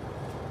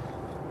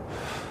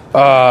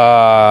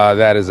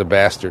 That is a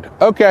bastard.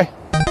 Okay.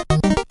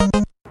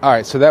 All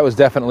right, so that was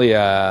definitely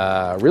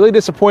a really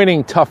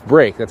disappointing, tough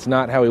break. That's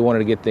not how we wanted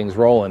to get things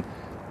rolling.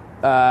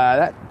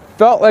 That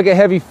felt like a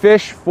heavy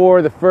fish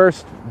for the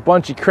first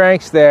bunch of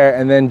cranks there,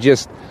 and then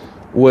just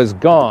was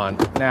gone.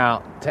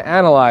 Now, to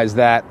analyze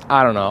that,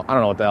 I don't know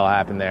what the hell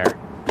happened there.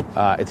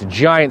 It's a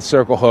giant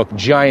circle hook,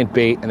 giant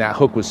bait, and that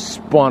hook was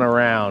spun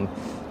around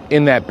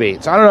in that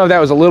bait. So I don't know if that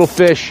was a little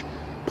fish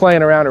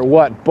playing around or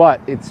what, but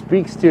it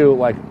speaks to,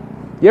 like,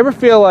 you ever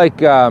feel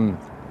like a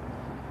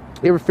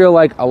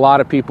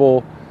lot of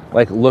people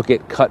like look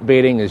at cut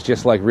baiting as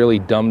just like really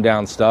dumbed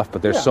down stuff,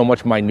 but there's so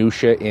much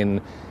minutia in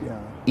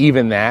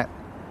even that.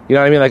 You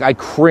know what I mean? Like, I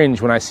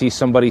cringe when I see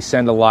somebody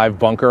send a live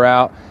bunker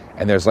out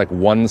and there's like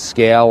one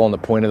scale on the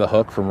point of the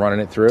hook from running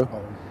it through.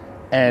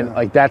 And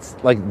like, that's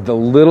like the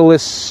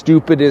littlest,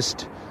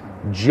 stupidest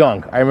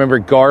junk. I remember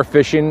gar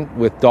fishing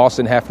with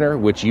Dawson Hefner,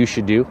 which you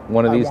should do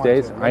one of these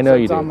days. I know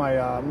you do. It's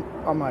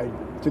on my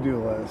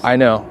to-do list. I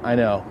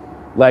know.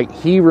 Like,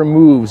 he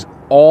removes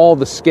all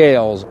the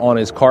scales on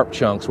his carp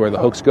chunks where the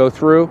hooks go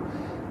through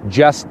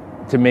just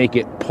to make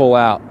it pull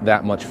out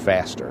that much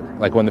faster.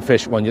 Like when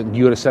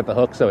you would have set the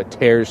hook so it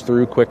tears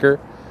through quicker.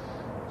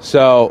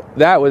 So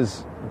that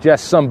was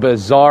just some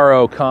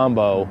bizarro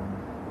combo.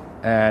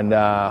 And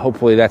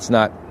hopefully that's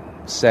not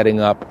setting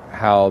up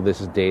how this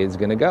day is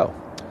going to go.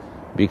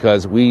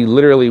 Because we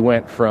literally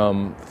went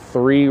from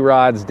 3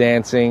 rods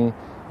dancing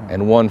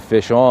and 1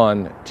 fish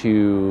on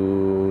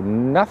to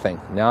nothing.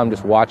 Now I'm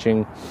just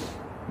watching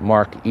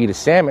Mark eat a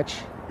sandwich.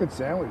 Good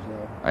sandwich,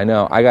 though. I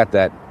know. I got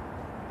that,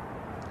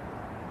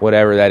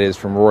 whatever that is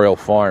from Royal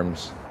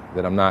Farms,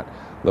 that I'm not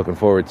looking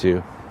forward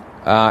to.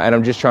 And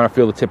I'm just trying to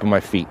feel the tip of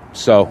my feet.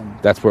 So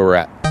that's where we're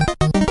at.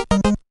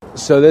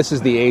 So this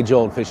is the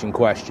age-old fishing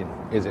question,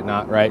 is it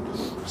not, right?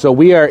 So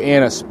we are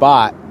in a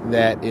spot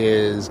that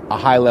is a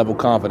high-level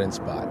confidence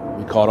spot.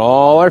 We caught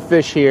all our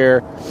fish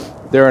here.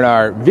 They're in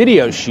our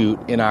video shoot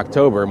in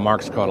October.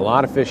 Mark's caught a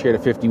lot of fish here to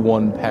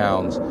 51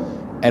 pounds.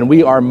 And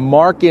we are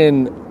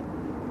marking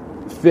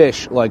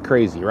fish like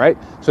crazy, right?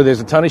 So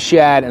there's a ton of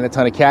shad and a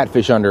ton of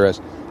catfish under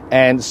us.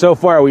 And so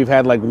far we've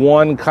had like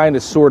one kind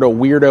of sort of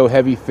weirdo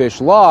heavy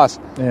fish loss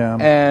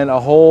and a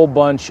whole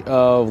bunch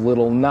of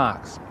little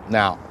knocks.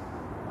 Now,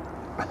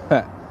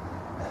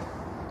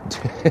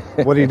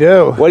 what do you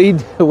do?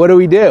 What do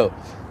we do?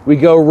 We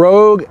go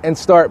rogue and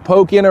start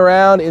poking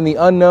around in the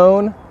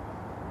unknown?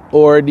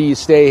 Or do you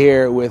stay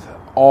here with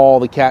all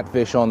the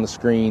catfish on the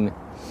screen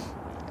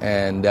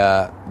and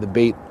the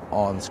bait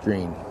on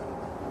screen?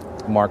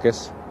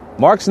 Marcus?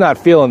 Mark's not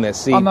feeling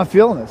this. See, I'm not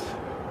feeling this.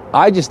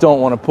 I just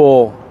don't want to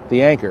pull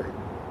the anchor.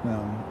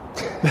 No.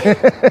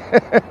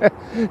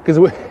 Because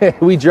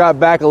we drop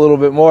back a little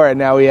bit more, and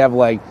now we have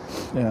like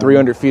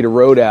 300 feet of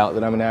road out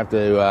that I'm going to have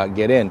to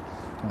get in.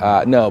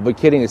 No, but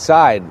kidding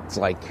aside, it's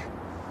like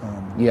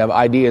you have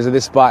ideas of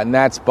this spot and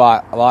that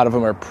spot. A lot of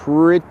them are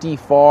pretty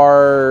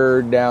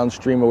far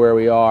downstream of where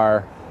we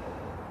are.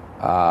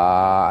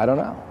 I don't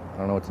know. I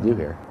don't know what to do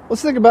here.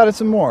 Let's think about it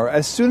some more.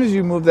 As soon as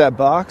you move that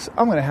box,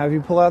 I'm going to have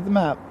you pull out the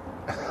map.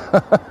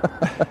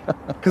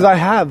 Because I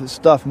have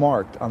stuff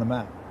marked on the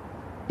map.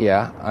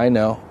 Yeah, I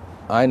know.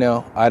 I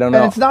don't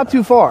know. And it's not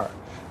too far.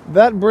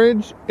 That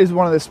bridge is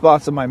one of the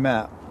spots on my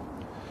map.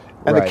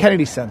 And the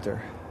Kennedy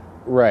Center.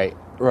 Right.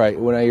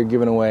 Well, now you're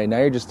giving away. Now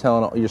you're just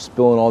you're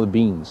spilling all the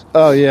beans.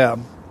 Oh, yeah.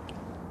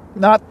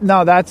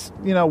 No, that's,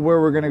 where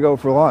we're going to go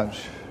for lunch.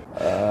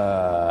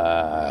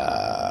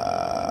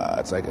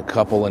 it's like a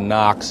couple of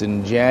knocks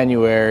in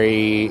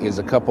January is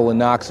a couple of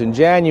knocks in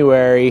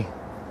January.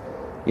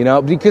 You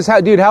know, because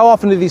how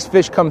often do these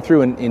fish come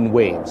through in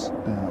waves?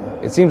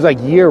 It seems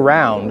like year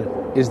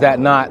round. Is that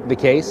not the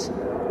case?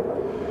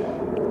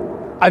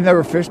 I've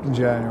never fished in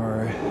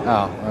January.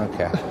 Oh,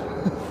 okay.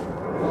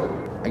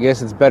 I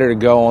guess it's better to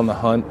go on the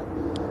hunt.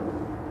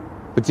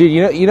 But dude,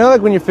 you know,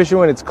 like when you're fishing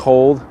when it's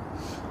cold,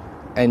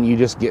 and you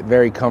just get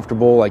very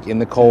comfortable, like in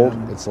the cold.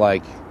 Yeah. It's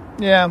like,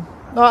 yeah,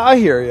 no, I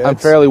hear you. I'm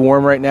fairly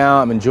warm right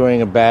now. I'm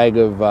enjoying a bag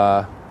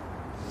of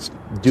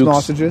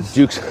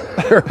Duke's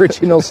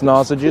original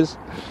sausages.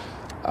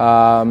 We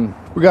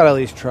gotta at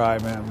least try,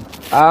 man.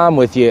 I'm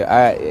with you.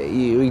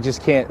 We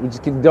just can't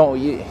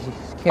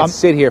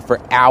sit here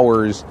for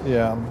hours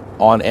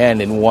on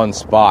end in one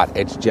spot.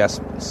 It's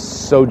just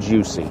so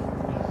juicy.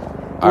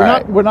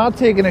 We're not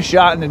taking a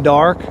shot in the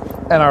dark,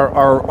 and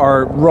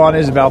our run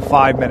is about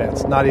 5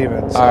 minutes, not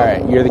even. So. All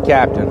right, you're the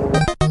captain.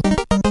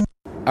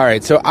 All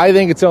right, so I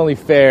think it's only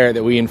fair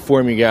that we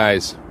inform you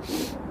guys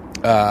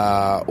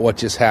what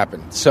just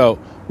happened. So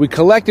we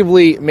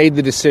collectively made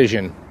the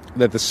decision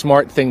that the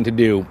smart thing to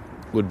do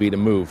would be to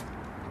move.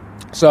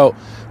 So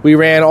we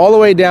ran all the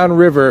way down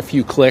river a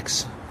few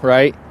clicks,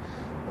 right?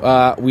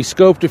 We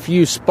scoped a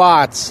few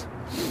spots,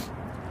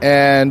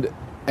 and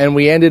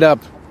we ended up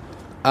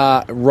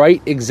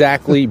right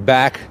exactly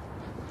back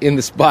in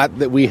the spot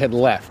that we had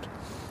left.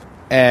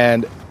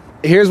 And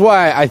here's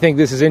why I think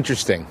this is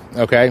interesting,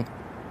 okay?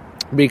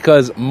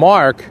 Because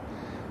Mark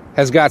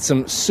has got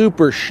some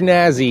super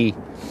snazzy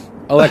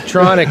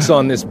electronics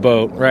on this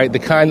boat, right? The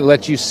kind that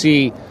lets you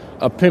see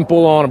a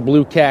pimple on a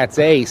blue cat's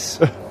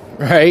ace,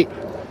 right?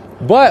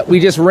 But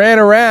we just ran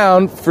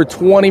around for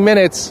 20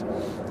 minutes,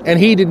 and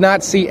he did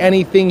not see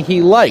anything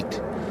he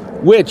liked,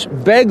 which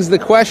begs the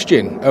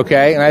question,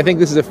 okay? And I think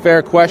this is a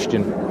fair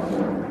question.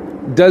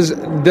 Does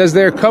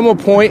there come a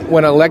point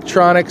when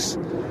electronics,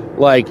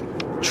 like,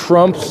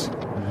 trumps,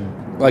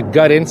 like,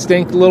 gut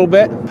instinct a little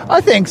bit?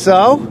 I think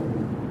so.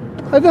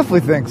 I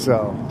definitely think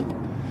so.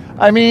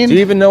 I mean... Do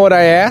you even know what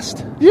I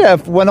asked? Yeah,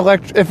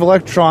 if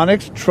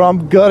electronics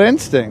trump gut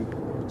instinct.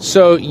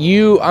 So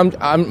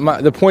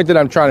the point that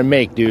I'm trying to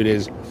make, dude,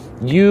 is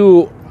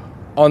you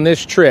on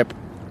this trip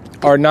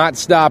are not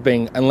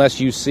stopping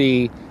unless you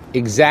see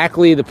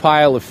exactly the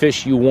pile of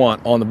fish you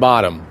want on the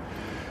bottom,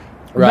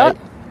 right?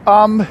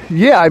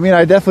 Yeah, I mean,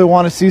 I definitely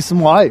want to see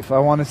some life. I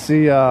want to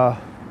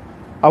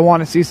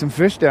see some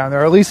fish down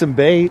there, or at least some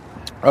bait.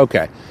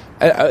 Okay.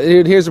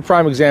 Here's a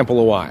prime example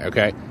of why,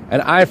 okay?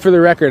 And for the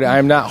record,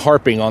 I'm not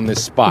harping on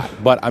this spot,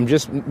 but I'm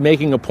just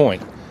making a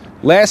point.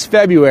 Last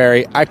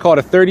February, I caught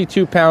a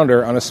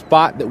 32-pounder on a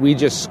spot that we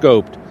just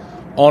scoped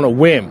on a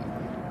whim,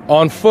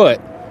 on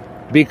foot,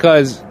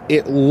 because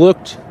it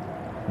looked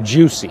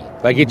juicy.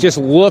 Like, it just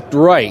looked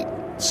right.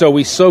 So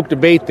we soaked a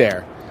bait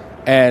there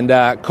and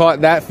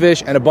caught that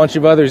fish and a bunch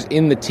of others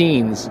in the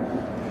teens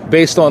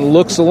based on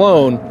looks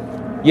alone.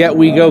 Yet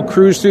we go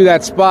cruise through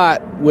that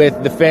spot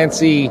with the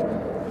fancy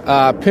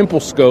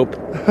pimple scope,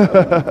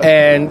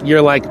 and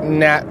you're like,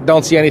 nah,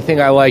 don't see anything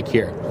I like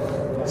here.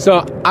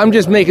 So I'm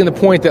just making the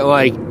point that,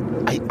 like,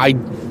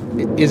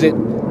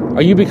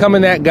 are you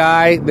becoming that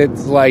guy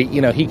that's like,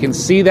 you know, he can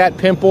see that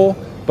pimple,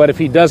 but if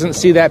he doesn't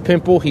see that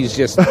pimple, he's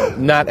just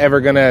not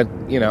ever gonna,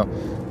 you know,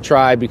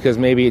 try because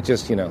maybe it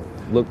just, you know,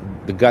 look,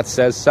 the gut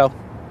says so?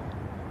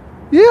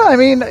 Yeah, I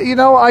mean, you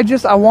know, I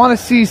want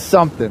to see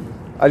something.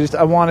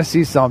 I want to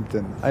see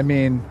something. I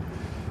mean,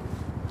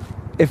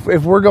 if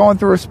we're going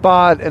through a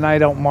spot and I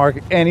don't mark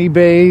any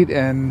bait,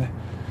 and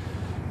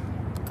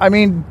I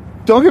mean,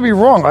 don't get me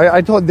wrong.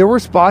 I told there were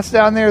spots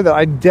down there that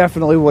I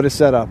definitely would have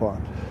set up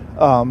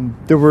on.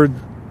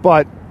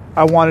 But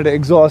I wanted to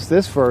exhaust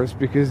this first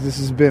because this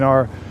has been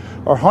our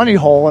honey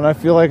hole, and I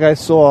feel like I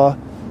saw,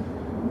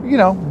 you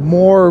know,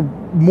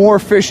 more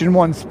fish in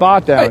one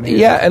spot down here.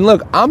 Yeah, and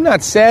look, I'm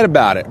not sad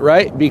about it,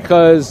 right?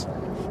 Because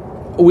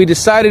we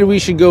decided we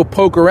should go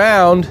poke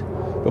around,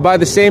 but by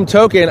the same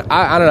token,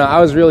 I don't know,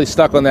 I was really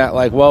stuck on that,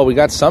 like, well, we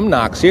got some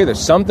knocks here.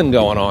 There's something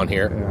going on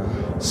here.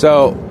 Yeah.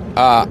 So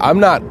I'm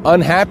not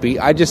unhappy.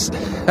 I just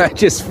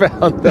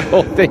found the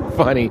whole thing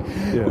funny.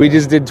 Yeah. We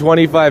just did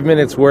 25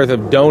 minutes worth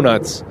of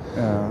donuts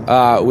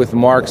with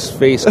Mark's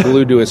face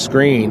glued to a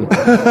screen,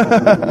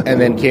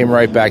 and then came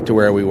right back to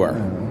where we were.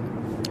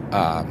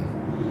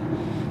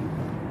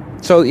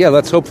 So yeah,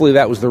 hopefully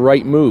that was the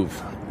right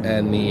move,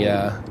 and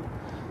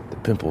the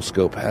pimple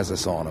scope has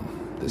us on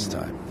them this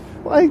time.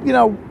 Well, you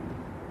know,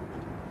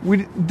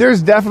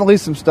 there's definitely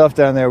some stuff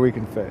down there we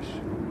can fish.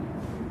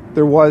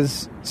 There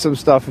was some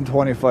stuff in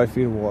 25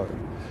 feet of water.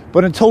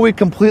 But until we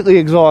completely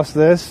exhaust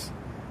this,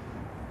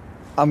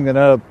 I'm going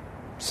to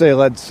say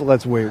let's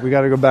wait. We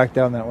got to go back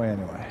down that way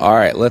anyway. All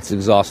right, let's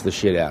exhaust the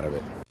shit out of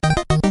it.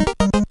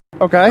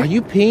 Okay. Are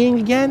you peeing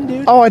again,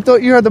 dude? Oh, I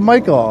thought you had the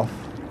mic off.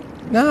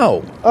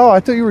 No. Oh,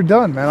 I thought you were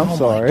done, man. I'm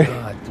sorry. Oh,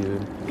 my God,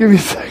 dude. Give me a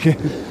second.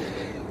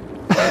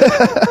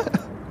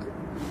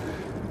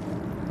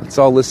 Let's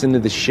all listen to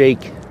the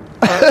shake.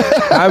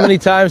 How many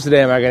times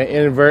today am I going to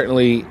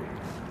inadvertently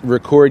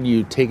record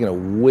you taking a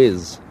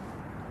whiz?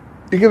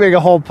 You can make a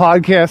whole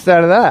podcast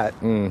out of that.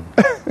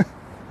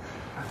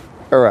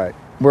 All right.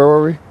 Where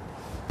were we?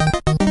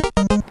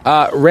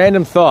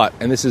 Random thought,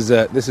 and this is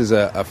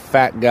a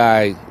fat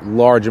guy,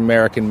 large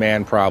American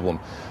man problem.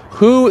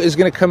 Who is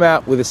going to come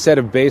out with a set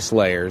of base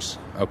layers,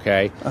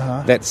 okay,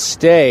 that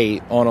stay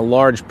on a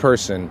large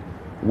person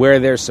where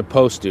they're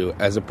supposed to,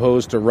 as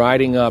opposed to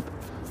riding up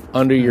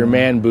under your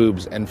man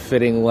boobs and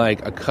fitting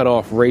like a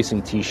cut-off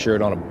racing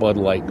T-shirt on a Bud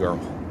Light girl?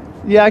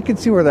 Yeah, I can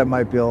see where that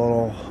might be a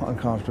little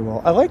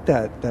uncomfortable. I like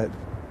that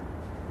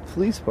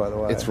fleece, by the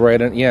way. It's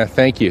right on. Yeah,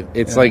 thank you.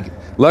 It's like,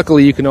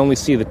 luckily you can only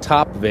see the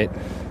top of it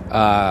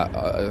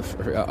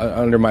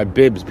under my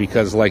bibs,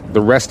 because like the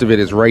rest of it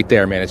is right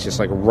there, man. It's just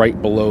like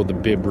right below the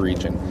bib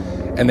region.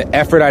 And the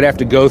effort I'd have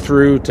to go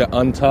through to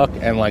untuck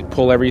and like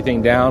pull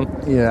everything down,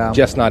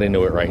 just not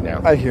into it right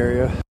now. I hear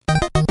you.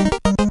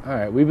 All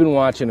right, we've been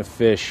watching a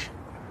fish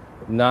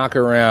knock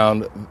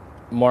around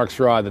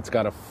Mark's rod that's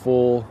got a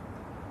full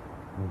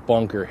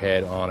bunker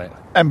head on it.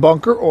 And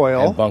bunker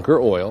oil.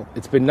 It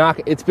has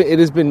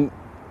been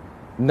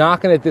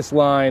knocking at this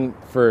line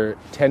for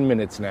 10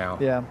 minutes now.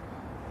 Yeah.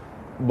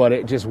 But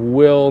it just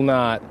will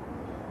not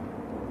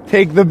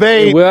take the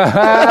bait.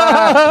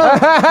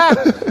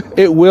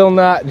 It will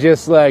not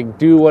just like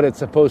do what it's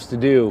supposed to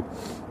do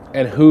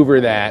and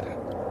hoover that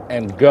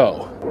and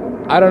go.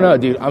 I don't know,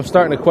 dude. I'm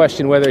starting to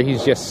question whether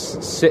he's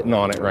just sitting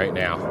on it right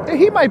now.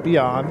 He might be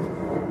on.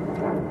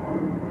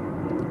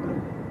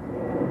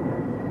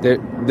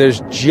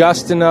 There's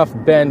just enough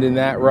bend in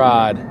that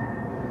rod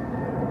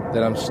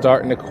that I'm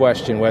starting to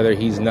question whether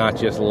he's not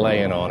just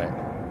laying on it.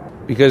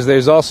 Because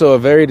there's also a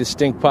very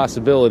distinct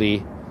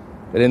possibility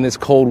that in this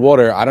cold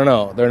water, I don't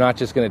know, they're not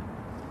just going to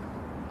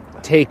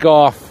take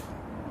off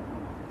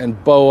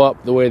and bow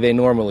up the way they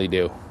normally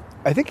do.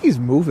 I think he's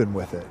moving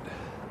with it.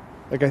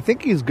 Like, I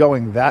think he's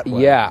going that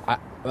way. Yeah,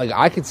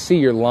 I could see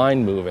your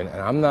line moving, and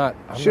I'm not...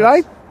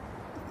 I?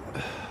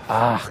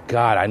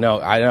 God, I know.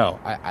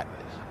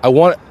 I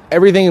want...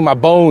 Everything in my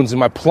bones and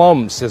my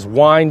plums says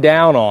wind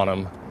down on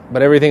them,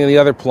 but everything in the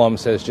other plum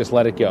says just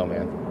let it go,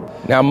 man.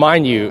 Now,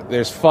 mind you,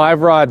 there's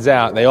 5 rods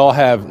out. They all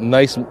have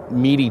nice,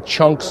 meaty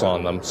chunks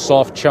on them,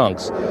 soft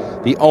chunks.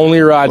 The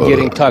only rod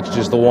getting touched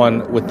is the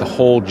one with the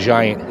whole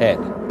giant head.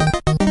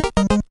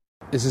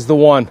 This is the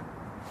one.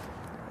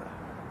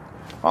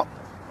 Oh,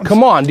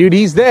 come on, dude,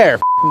 he's there.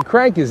 F***ing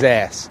crank his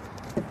ass.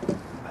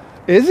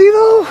 Is he,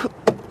 though?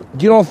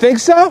 You don't think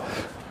so?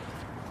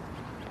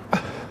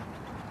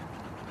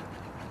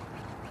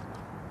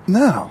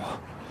 No.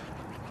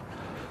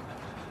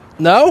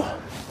 No?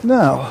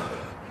 No.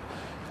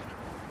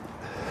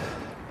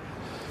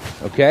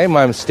 Okay,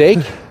 my mistake.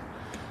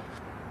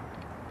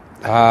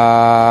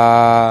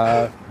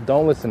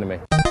 Don't listen to me.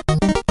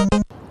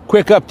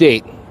 Quick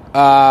update.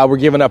 We're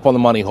giving up on the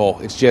money hole.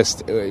 It's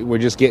just, we're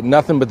just getting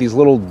nothing but these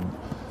little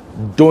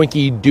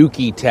doinky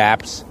dookie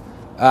taps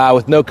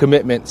with no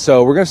commitment.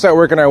 So we're going to start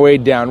working our way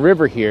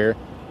downriver here.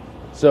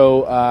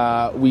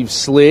 So we've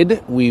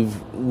slid,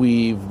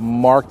 we've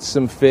marked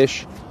some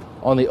fish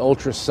on the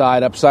ultra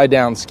side, upside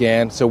down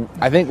scan. So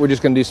I think we're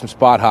just going to do some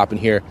spot hopping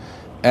here.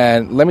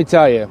 And let me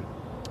tell you,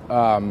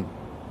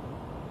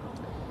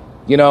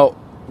 you know,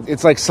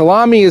 it's like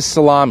salami is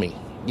salami.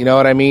 You know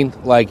what I mean?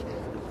 Like,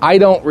 I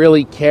don't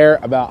really care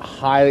about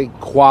high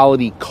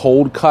quality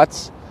cold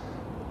cuts,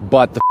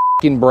 but the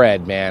fucking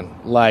bread, man.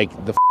 Like,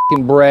 the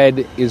fucking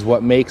bread is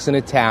what makes an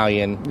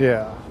Italian.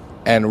 Yeah.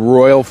 And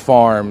Royal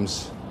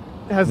Farms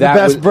has the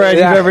best bread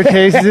you've ever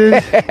tasted.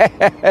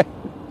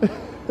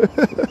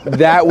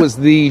 That was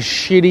the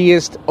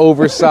shittiest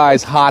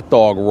oversized hot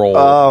dog roll.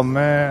 Oh,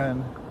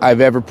 man. I've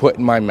ever put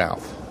in my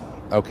mouth.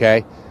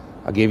 Okay?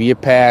 I'll give you a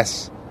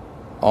pass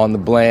on the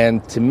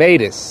bland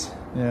tomatoes.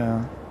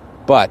 Yeah.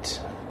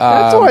 But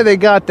that's why they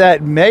got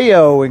that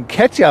mayo and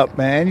ketchup,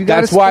 man. You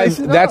that's why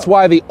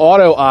the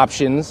auto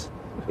options,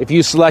 if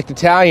you select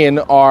Italian,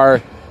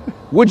 are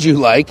would you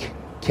like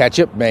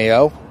ketchup,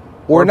 mayo,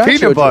 or nacho,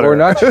 peanut butter, or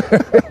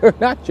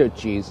nacho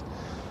cheese.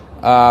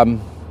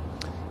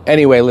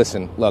 Anyway,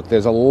 listen, look,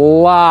 there's a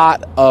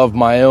lot of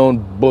my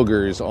own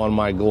boogers on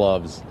my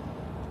gloves.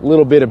 A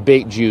little bit of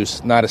bait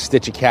juice, not a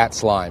stitch of cat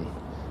slime.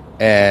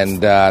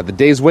 And the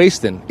day's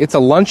wasting. It's a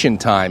luncheon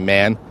time,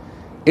 man.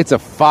 It's a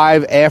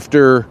 5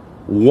 after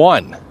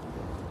 1.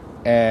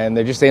 And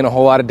there just ain't a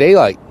whole lot of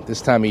daylight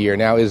this time of year.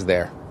 Now, is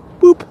there?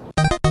 Boop.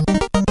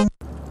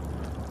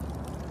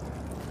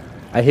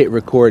 I hit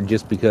record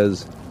just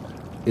because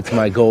it's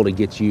my goal to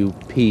get you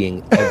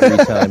peeing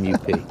every time you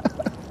pee.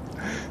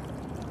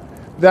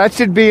 That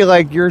should be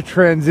like your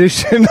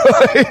transition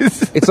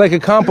noise. It's like a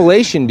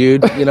compilation,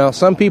 dude. You know,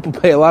 some people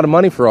pay a lot of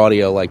money for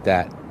audio like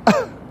that.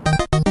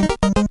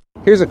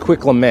 Here's a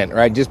quick lament,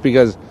 right? Just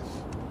because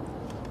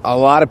a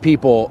lot of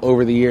people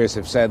over the years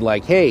have said,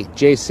 like, hey,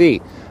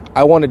 JC,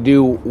 I want to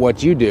do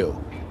what you do.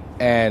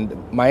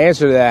 And my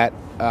answer to that,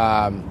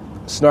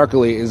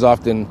 snarkily, is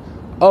often,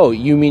 oh,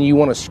 you mean you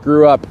want to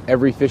screw up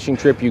every fishing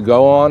trip you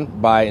go on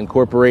by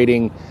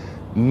incorporating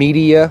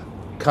media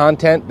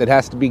content that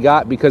has to be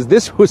got? Because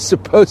this was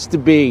supposed to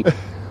be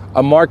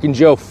a Mark and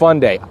Joe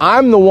fun day.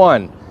 I'm the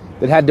one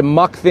that had to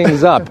muck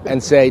things up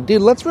and say,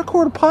 dude, let's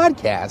record a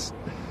podcast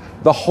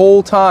the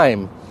whole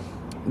time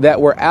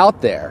that we're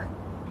out there.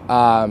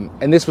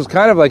 And this was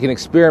kind of like an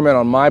experiment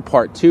on my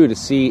part, too, to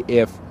see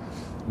if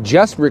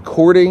just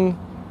recording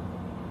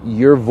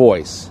your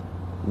voice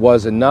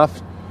was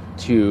enough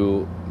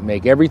to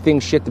make everything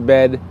shit to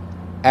bed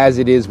as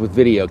it is with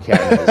video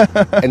cameras.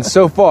 And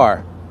so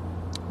far,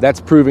 that's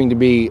proving to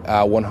be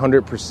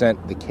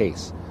 100% the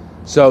case.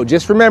 So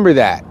just remember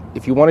that.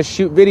 If you want to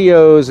shoot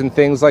videos and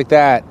things like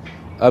that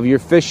of your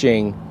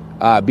fishing,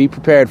 be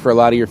prepared for a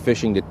lot of your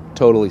fishing to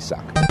totally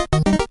suck.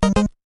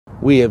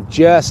 We have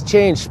just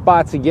changed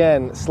spots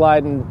again,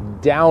 sliding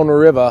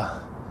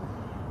downriver.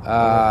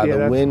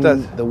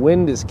 The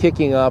wind is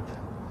kicking up,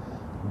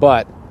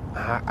 but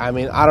I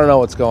mean, I don't know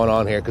what's going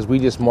on here because we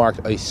just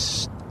marked a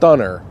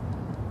stunner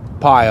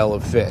pile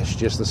of fish,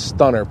 just a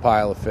stunner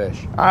pile of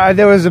fish.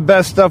 That was the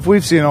best stuff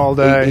we've seen all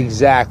day.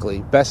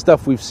 Exactly, best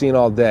stuff we've seen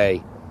all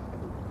day.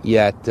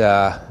 Yet,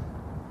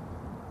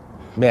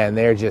 man,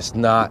 they're just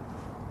not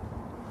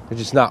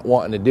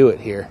wanting to do it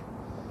here.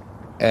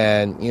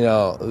 And, you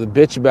know, the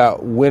bitch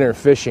about winter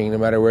fishing, no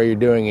matter where you're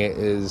doing it,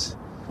 is,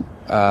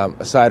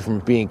 aside from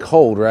being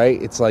cold,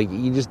 right? It's like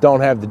you just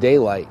don't have the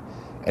daylight.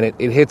 And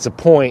it hits a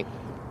point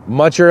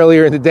much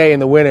earlier in the day in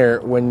the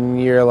winter when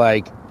you're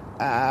like,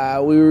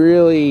 we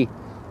really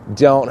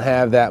don't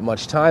have that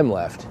much time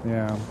left.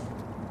 Yeah.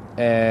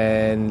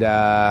 And,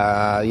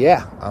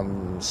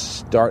 I'm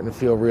starting to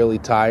feel really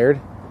tired.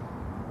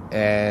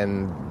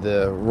 And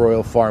the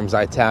Royal Farms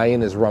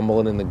Italian is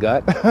rumbling in the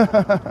gut.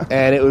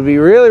 And it would be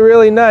really,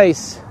 really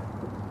nice.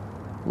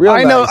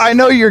 I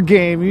know your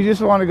game. You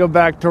just want to go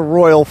back to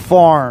Royal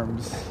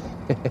Farms.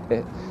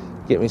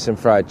 Get me some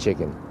fried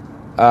chicken.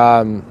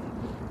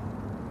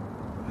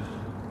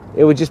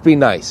 It would just be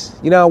nice.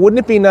 You know, wouldn't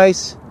it be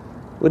nice?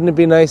 Wouldn't it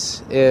be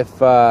nice if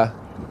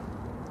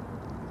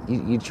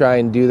you try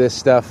and do this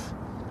stuff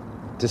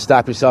to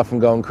stop yourself from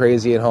going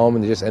crazy at home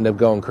and just end up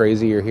going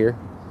crazier here?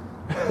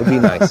 It'd be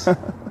nice.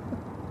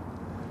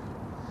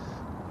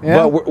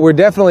 Yeah. But we're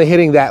definitely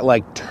hitting that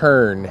like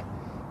turn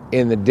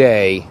in the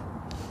day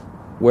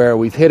where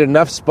we've hit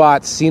enough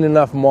spots, seen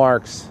enough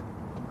marks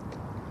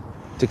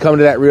to come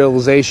to that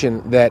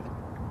realization that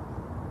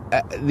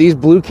these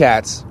blue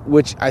cats,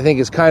 which I think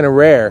is kind of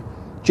rare,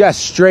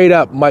 just straight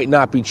up might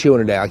not be chewing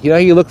today. Like, you know,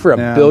 you look for a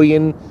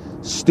billion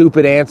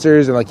stupid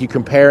answers and like you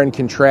compare and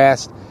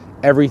contrast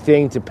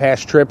everything to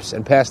past trips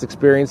and past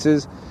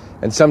experiences,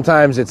 and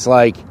sometimes it's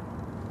like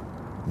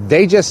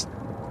they just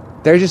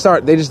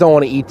don't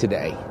want to eat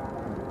today.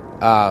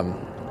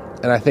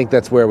 And I think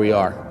that's where we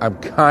are. I'm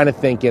kind of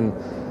thinking,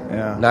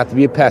 not to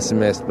be a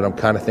pessimist, but I'm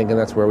kind of thinking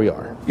that's where we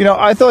are. You know,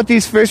 I thought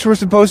these fish were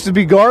supposed to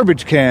be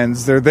garbage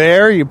cans. They're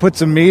there, you put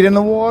some meat in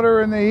the water,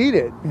 and they eat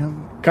it. You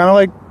know, kind of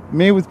like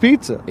me with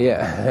pizza.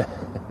 Yeah.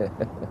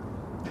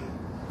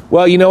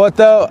 Well, you know what,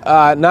 though?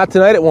 Not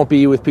tonight it won't be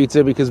you with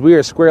pizza because we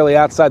are squarely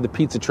outside the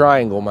pizza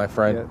triangle, my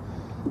friend.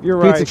 Yeah, you're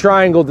right. Pizza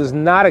triangle does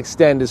not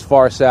extend as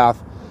far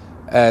south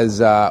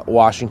as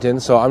Washington,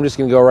 so I'm just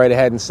going to go right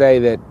ahead and say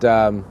that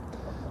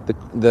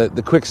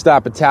the quick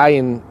stop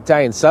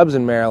Italian subs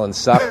in Maryland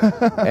suck,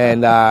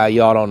 and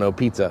y'all don't know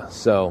pizza,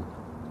 so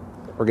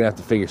we're going to have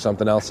to figure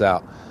something else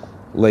out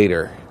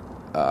later.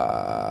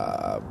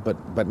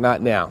 But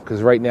not now,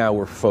 because right now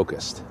we're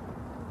focused.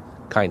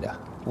 Kinda.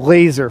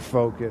 Laser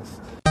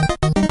focused.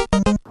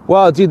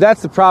 Well, dude,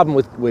 that's the problem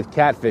with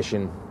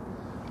catfishing.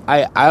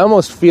 I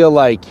almost feel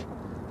like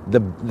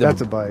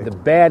that's a bite. The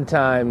bad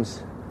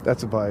times.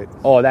 That's a bite.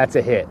 Oh, that's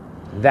a hit.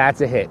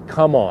 That's a hit.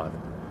 Come on.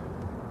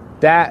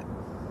 That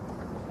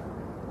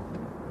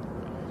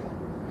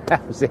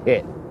was a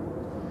hit.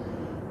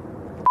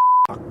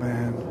 Fuck,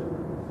 man.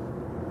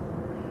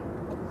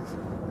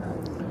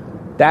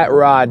 That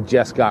rod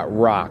just got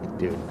rocked,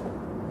 dude.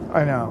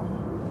 I know.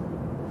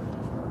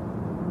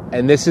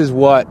 And this is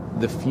what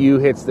the few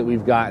hits that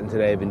we've gotten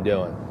today have been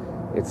doing.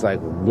 It's like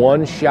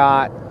one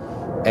shot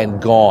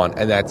and gone.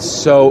 And that's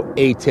so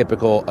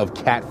atypical of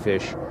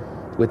catfish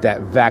with that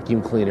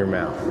vacuum cleaner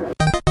mouth.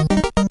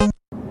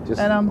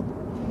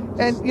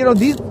 And you know,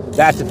 these...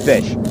 That's a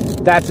fish.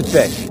 That's a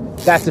fish.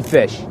 That's a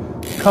fish.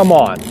 Come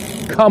on.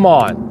 Come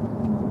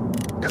on.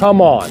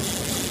 Come on.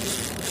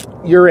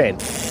 You're in.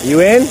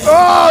 You in?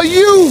 Oh,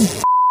 you...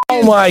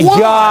 Oh, my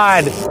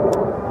God.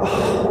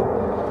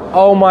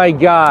 Oh, my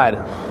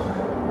God.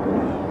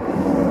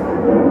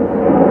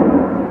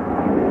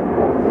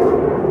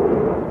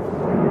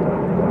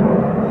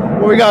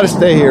 Well, we got to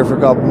stay here for a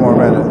couple more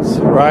minutes,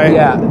 right?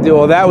 Yeah, dude,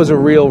 well, that was a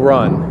real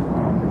run.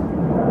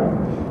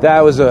 That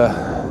was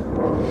a...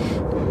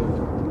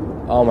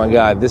 Oh, my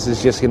God, this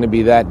is just going to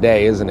be that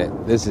day, isn't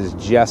it? This is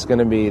just going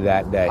to be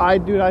that day. I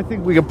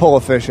think we can pull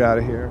a fish out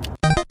of here.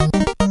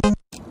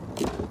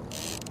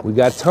 We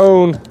got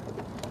tone.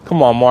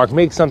 Come on, Mark,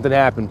 make something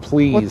happen,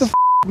 please. What the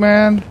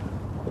man?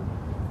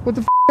 What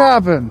the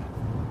happened?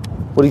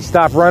 Would he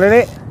stop running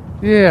it?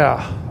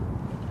 Yeah.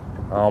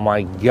 Oh,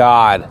 my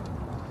God.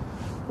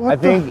 I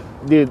think,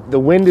 dude, the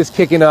wind is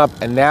kicking up,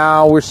 and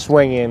now we're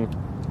swinging,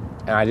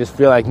 And I just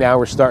feel like now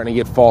we're starting to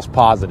get false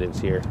positives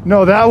here.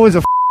 No, that was a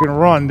f***ing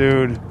run,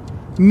 dude.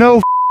 No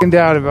f***ing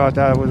doubt about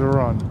that. It was a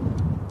run.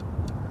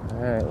 All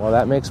right, well,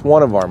 that makes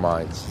one of our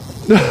minds.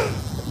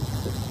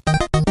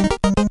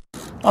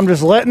 I'm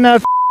just letting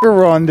that f***er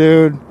run,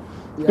 dude.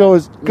 Yeah,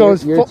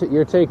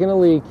 you're taking a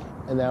leak,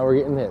 and now we're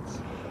getting hits.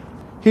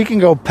 He can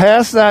go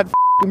past that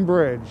f***ing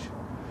bridge.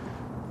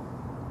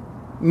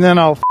 And then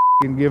I'll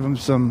f***ing give him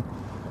some...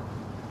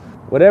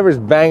 Whatever's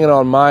banging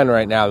on mine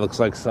right now looks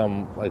like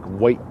some like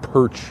white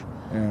perch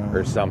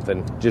or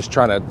something. Just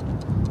trying to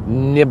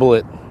nibble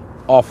it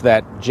off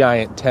that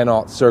giant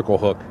 10-aught circle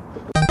hook.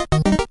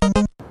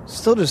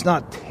 Still just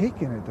not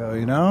taking it, though,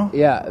 you know?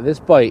 Yeah,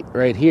 this bite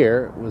right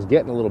here was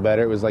getting a little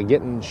better. It was like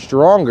getting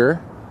stronger.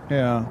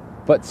 Yeah.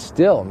 But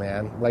still,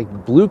 man, like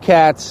blue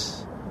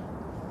cats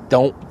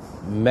don't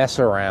mess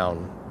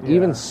around. Yeah.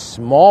 Even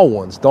small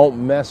ones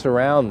don't mess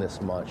around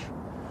this much.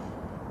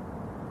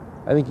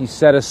 I think you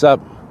set us up.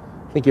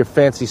 I think your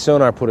fancy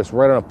sonar put us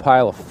right on a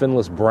pile of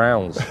finless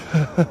browns.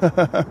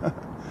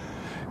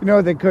 You know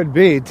what they could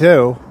be,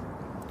 too?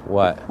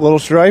 What? Little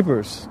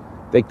stripers.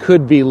 They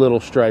could be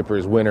little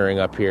stripers wintering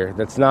up here.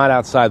 That's not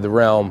outside the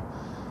realm.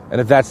 And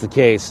if that's the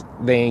case,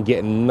 they ain't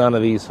getting none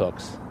of these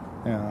hooks.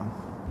 Yeah.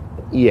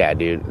 Yeah,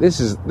 dude. This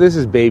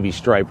is baby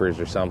stripers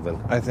or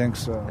something. I think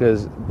so.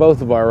 Because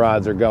both of our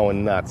rods are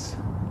going nuts.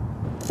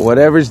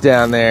 Whatever's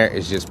down there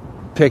is just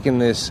picking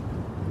this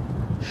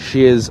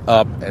shiz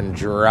up and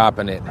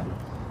dropping it.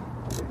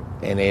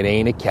 And it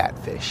ain't a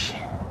catfish.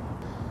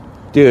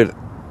 Dude,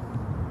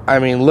 I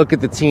mean, look at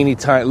the teeny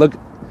tiny... Look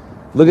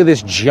at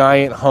this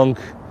giant hunk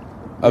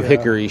of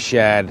hickory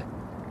shad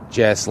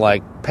just,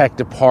 like,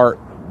 pecked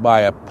apart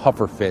by a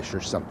pufferfish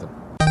or something.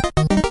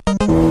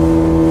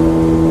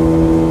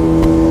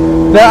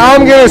 Now,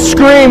 I'm going to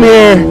scream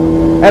here,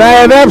 and I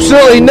have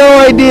absolutely no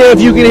idea if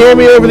you can hear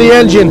me over the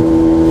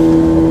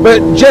engine.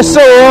 But just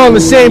so we're all on the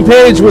same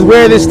page with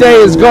where this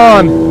day has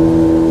gone,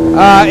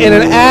 in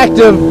an act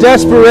of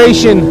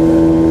desperation,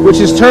 which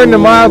has turned to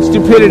mild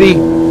stupidity,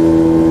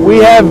 we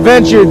have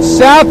ventured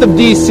south of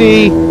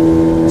D.C.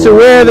 to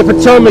where the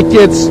Potomac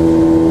gets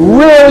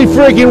really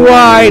freaking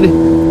wide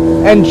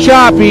and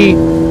choppy,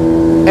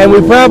 and we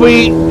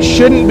probably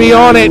shouldn't be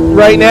on it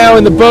right now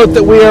in the boat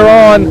that we are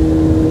on,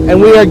 and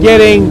we are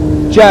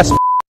getting just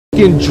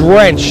freaking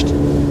drenched.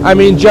 I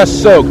mean,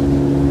 just soaked.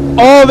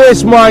 All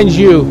this, mind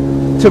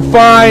you, to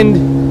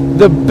find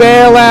the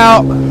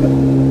bailout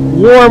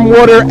warm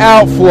water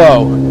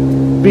outflow,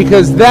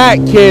 because that,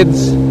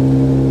 kids,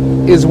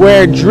 is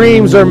where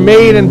dreams are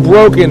made and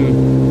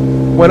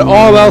broken when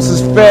all else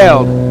has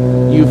failed.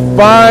 You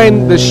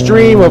find the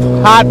stream of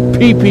hot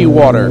pee-pee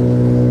water.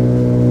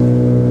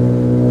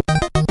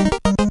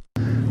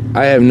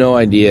 I have no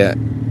idea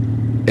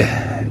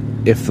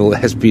if the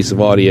last piece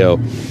of audio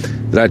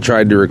that I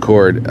tried to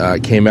record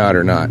came out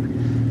or not,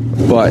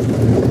 but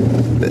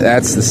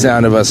that's the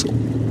sound of us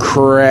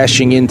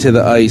crashing into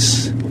the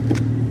ice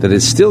that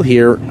is still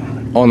here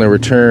on the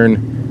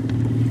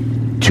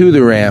return to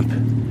the ramp.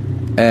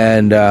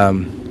 And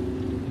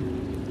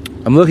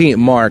I'm looking at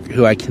Mark,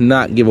 who I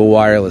cannot give a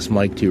wireless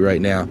mic to right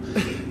now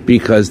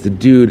because the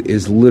dude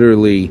is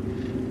literally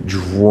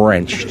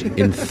drenched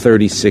in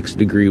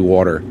 36-degree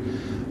water.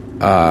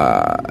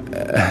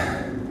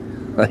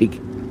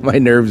 Like, my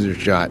nerves are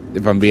shot,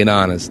 if I'm being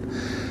honest.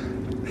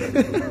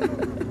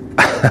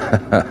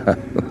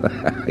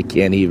 I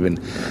can't even.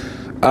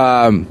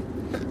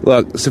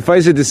 Look,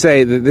 suffice it to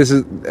say that this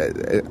is...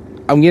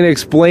 I'm going to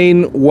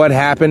explain what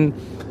happened,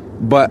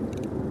 but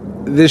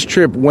this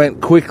trip went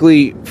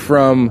quickly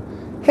from,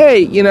 hey,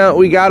 you know,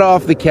 we got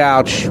off the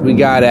couch, we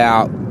got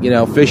out, you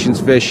know,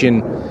 fishing's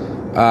fishing,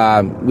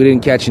 we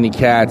didn't catch any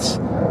cats,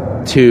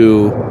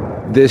 to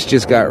this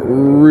just got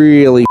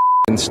really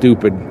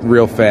stupid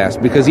real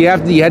fast, because you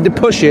had to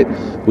push it,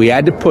 we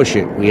had to push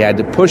it,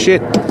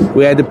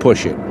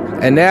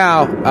 and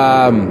now,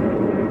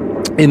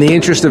 in the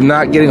interest of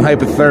not getting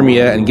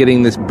hypothermia and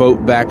getting this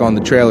boat back on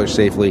the trailer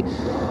safely,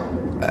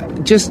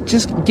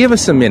 just give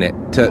us a minute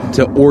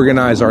to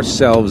organize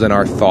ourselves and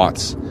our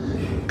thoughts.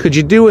 Could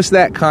you do us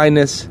that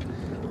kindness?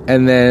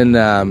 And then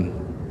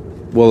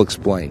we'll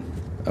explain,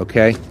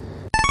 okay?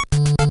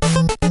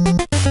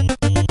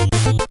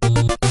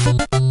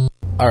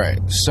 All right,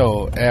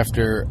 so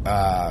after,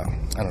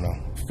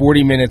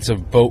 40 minutes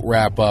of boat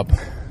wrap-up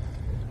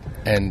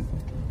and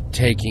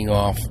taking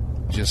off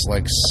just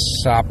like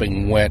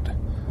sopping wet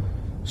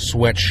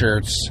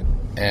sweatshirts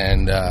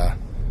and...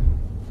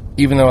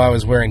 even though I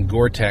was wearing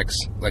Gore-Tex,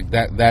 like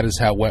that is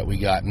how wet we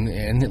got.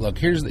 And look,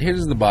 here's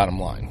the bottom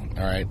line,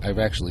 all right? I've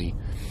actually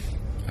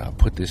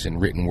put this in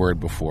written word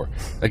before.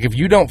 Like, if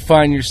you don't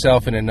find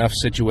yourself in enough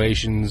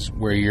situations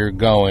where you're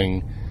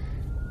going,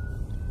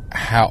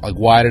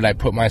 why did I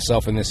put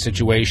myself in this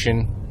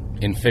situation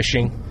in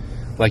fishing?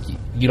 Like,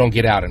 you don't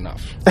get out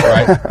enough,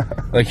 right?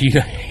 Like, you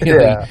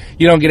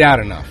don't get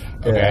out enough,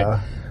 okay?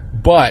 Yeah.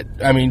 But,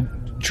 I mean,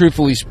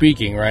 truthfully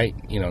speaking, right,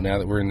 you know, now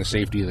that we're in the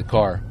safety of the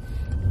car,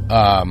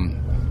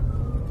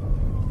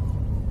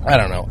 I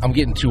don't know. I'm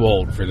getting too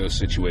old for those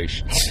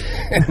situations.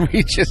 And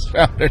we just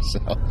found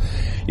ourselves,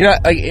 you know,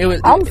 like it was.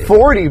 I'm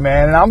 40,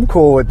 man, and I'm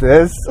cool with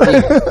this.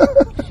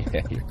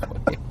 Yeah, you're cool.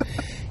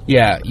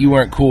 Yeah, you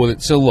weren't cool with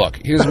it. So look,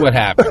 here's what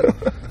happened.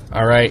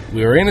 All right,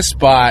 we were in a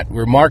spot. We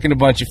were marking a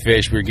bunch of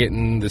fish. We were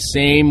getting the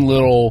same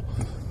little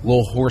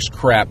horse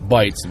crap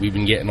bites that we've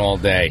been getting all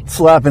day.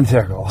 Slap and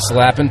tickle.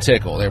 Slap and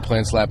tickle. They're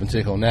playing slap and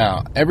tickle.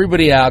 Now,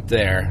 everybody out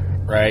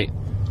there, right,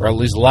 or at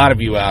least a lot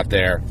of you out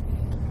there,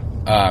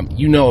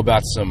 you know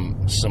about some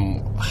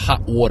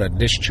hot water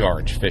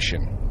discharge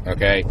fishing,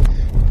 okay?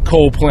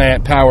 Coal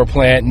plant, power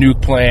plant,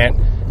 nuke plant,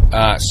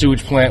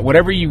 sewage plant,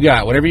 whatever you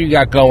got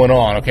going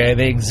on, okay?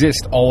 They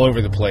exist all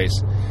over the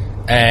place.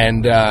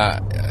 And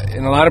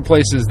in a lot of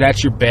places,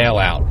 that's your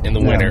bailout in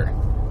the winter.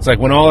 It's like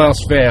when all else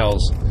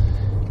fails,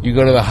 you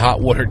go to the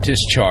hot water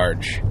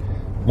discharge,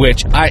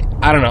 which I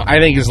don't know, I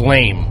think is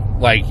lame.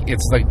 Like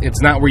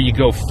it's not where you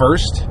go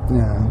first.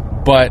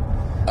 Yeah. But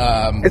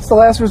it's the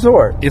last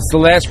resort. It's the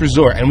last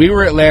resort, and we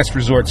were at last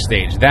resort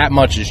stage. That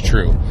much is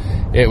true.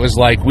 It was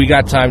like we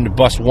got time to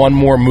bust one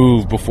more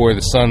move before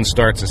the sun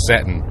starts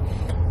a-setting.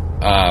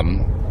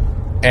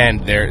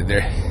 And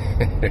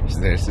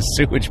there's a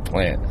sewage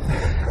plant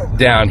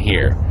down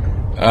here.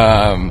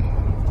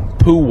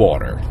 Poo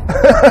water.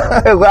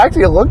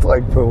 Actually, it looked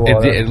like poo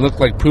water. It looked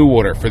like poo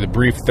water for the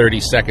brief 30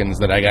 seconds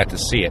that I got to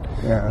see it.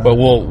 Yeah. But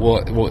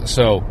we'll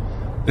so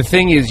the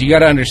thing is, you got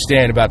to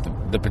understand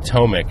about the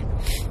Potomac.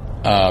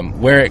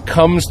 Where it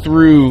comes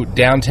through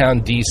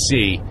downtown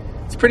D.C.,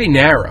 it's pretty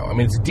narrow. I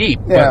mean, it's deep,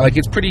 but like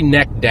it's pretty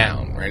neck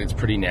down, right? It's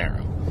pretty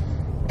narrow.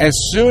 As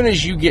soon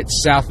as you get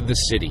south of the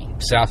city,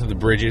 south of the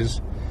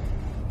bridges,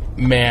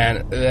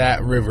 man,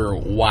 that river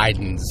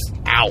widens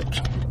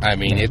out. I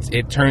mean,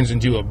 it turns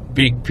into a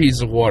big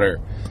piece of water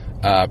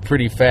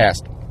pretty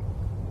fast.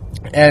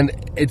 And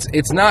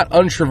it's not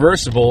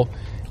untraversable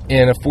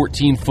in a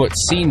 14-foot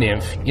sea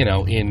nymph, you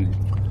know, in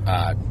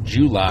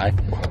July.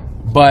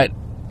 But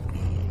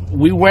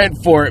we went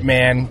for it,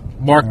 man.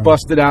 Mark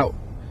busted out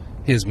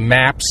his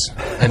maps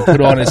and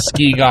put on his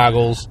ski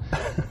goggles.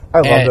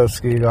 I love those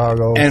ski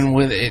goggles. And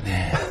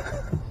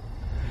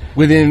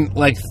within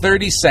like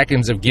 30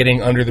 seconds of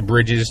getting under the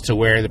bridges to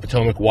where the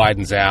Potomac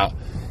widens out,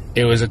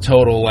 it was a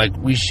total, like,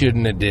 we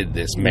shouldn't have did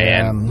this,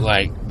 man. Yeah.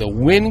 Like, the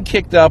wind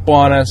kicked up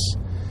on us,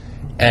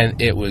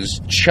 and it was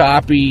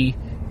choppy,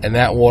 and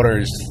that water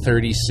is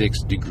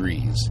 36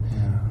 degrees.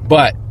 Yeah.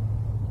 But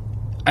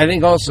I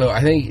think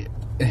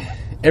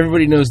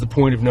everybody knows the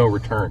point of no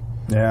return.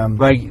 Yeah.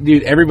 Like,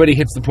 dude, everybody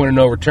hits the point of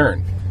no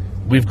return.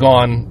 We've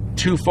gone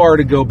too far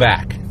to go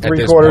back at this point.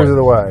 Three-quarters of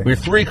the way. We're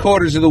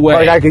three-quarters of the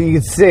way. Like, you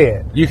could see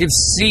it. You could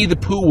see the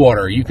poo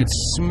water. You could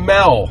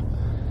smell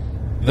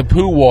the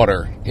poo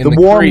water in the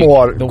warm creek.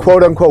 water, the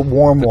quote-unquote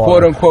warm water.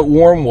 Quote-unquote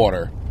warm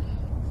water.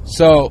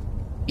 So,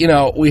 you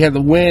know, we had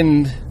the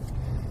wind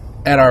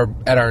at our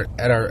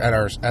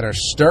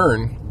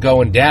stern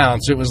going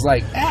down, so it was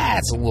like,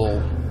 it's a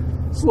little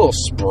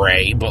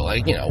spray, but,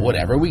 like, you know,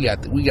 whatever. We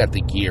got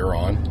the gear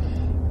on,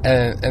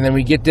 and then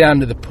we get down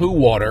to the poo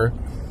water,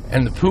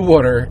 and the poo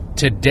water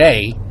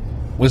today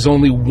was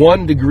only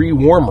 1 degree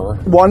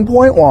warmer.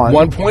 1.1.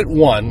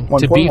 1.1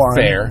 to be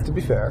fair. To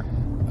be fair.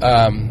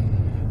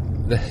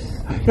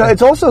 You know,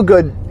 it's also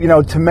good, you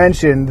know, to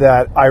mention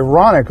that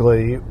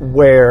ironically,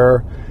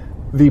 where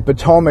the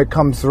Potomac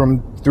comes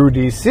through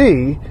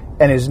D.C.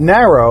 and is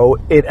narrow,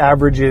 it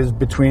averages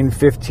between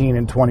 15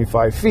 and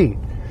 25 feet.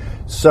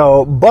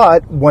 So,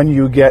 but when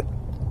you get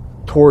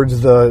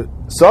towards the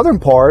southern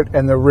part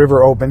and the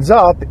river opens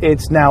up,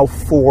 it's now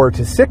 4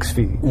 to 6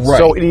 feet. Right.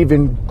 So it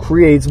even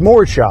creates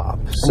more chop.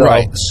 So.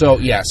 Right. So,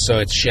 yeah, so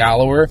it's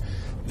shallower,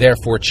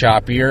 therefore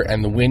choppier,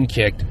 and the wind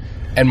kicked.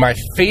 And my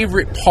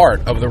favorite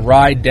part of the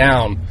ride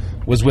down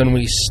was when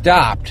we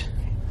stopped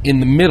in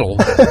the middle,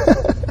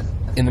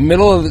 right in the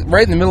middle of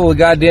the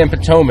goddamn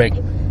Potomac.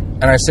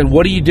 And I said,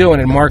 "What are you doing?"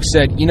 And Mark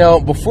said, "You know,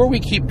 before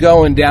we keep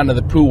going down to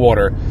the poo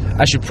water,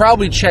 I should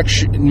probably check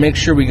and make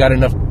sure we got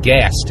enough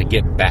gas to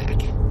get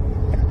back."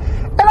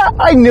 And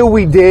I knew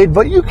we did,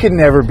 but you can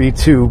never be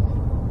too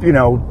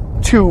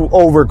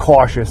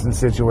overcautious in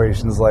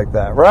situations like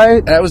that,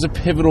 right? That was a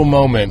pivotal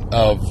moment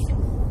of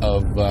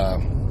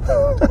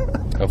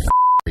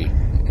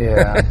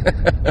yeah.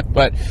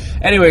 But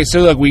anyway,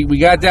 so look, we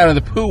got down to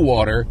the poo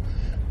water,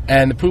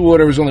 and the poo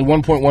water was only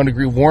 1.1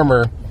 degree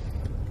warmer,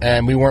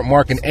 and we weren't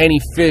marking any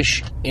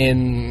fish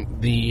in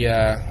the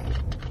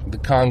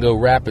Congo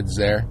Rapids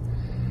there.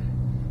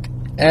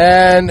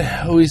 And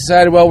we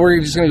decided, well, we're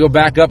just going to go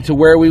back up to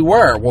where we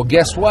were. Well,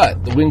 guess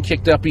what? The wind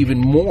kicked up even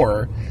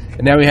more,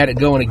 and now we had it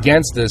going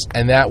against us,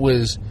 and that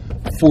was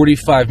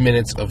 45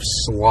 minutes of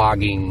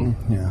slogging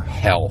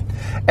hell.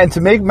 And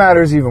to make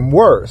matters even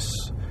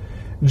worse,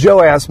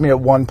 Joe asked me at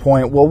one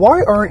point, well,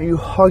 why aren't you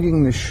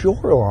hugging the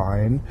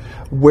shoreline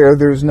where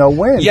there's no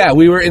wind? Yeah,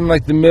 we were in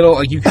like the middle.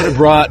 Like, you could have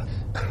brought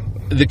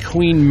the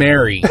Queen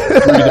Mary through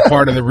the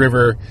part of the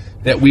river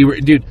that we were.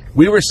 Dude,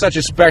 we were such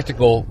a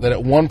spectacle that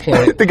at one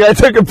point the guy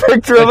took a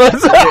picture of us.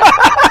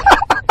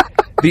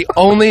 The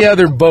only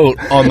other boat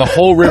on the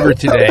whole river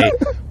today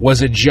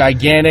was a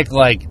gigantic,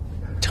 like,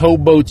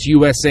 Towboats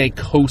USA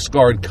Coast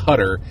Guard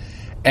cutter,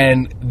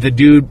 and the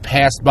dude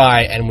passed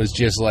by and was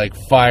just like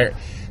fire.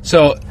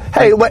 So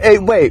hey,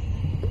 wait.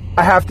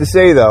 I have to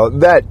say though,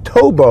 that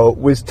towboat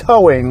was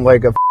towing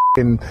like a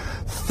fucking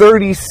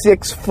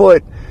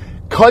 36-foot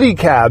cuddy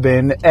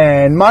cabin,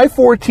 and my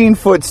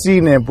 14-foot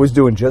sea nymph was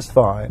doing just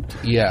fine.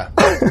 Yeah.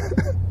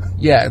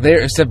 Yeah,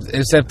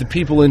 except the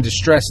people in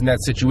distress in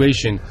that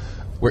situation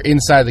were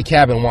inside the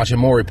cabin watching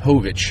Maury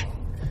Povich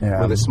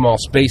with a small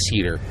space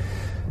heater.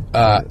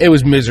 It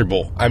was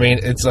miserable. I mean,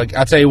 it's like,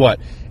 I'll tell you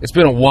what, it's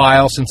been a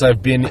while since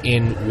I've been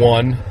in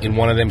one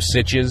of them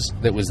sitches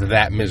that was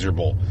that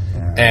miserable.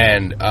 Yeah.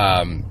 And,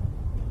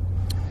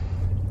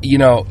 you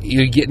know,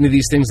 you get into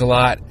these things a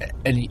lot,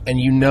 and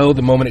you know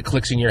the moment it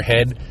clicks in your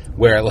head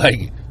where,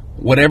 like,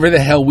 whatever the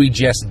hell we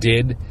just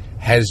did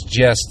has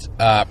just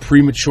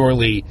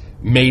prematurely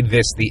made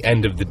this the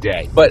end of the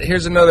day. But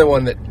here's another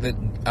one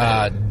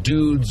that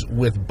dudes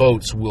with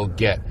boats will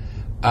get.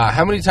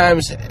 How many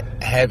times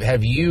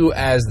have you,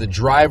 as the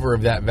driver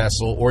of that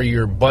vessel, or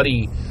your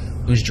buddy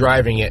who's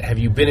driving it, have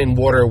you been in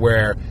water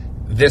where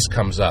this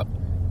comes up?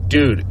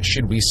 Dude,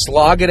 should we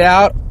slog it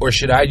out, or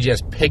should I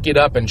just pick it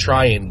up and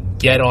try and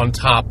get on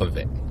top of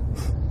it?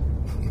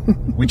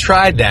 We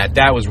tried that.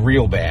 That was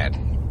real bad.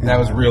 That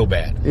was real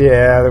bad.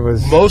 Yeah, that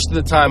was... Most of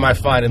the time I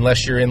find,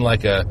 unless you're in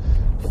like a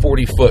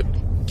 40-foot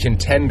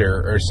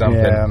contender or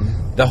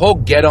something, the whole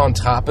get on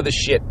top of the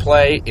shit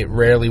play, it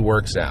rarely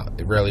works out.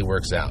 It rarely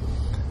works out.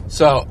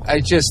 So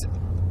it's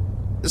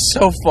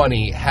so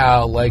funny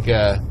how, like,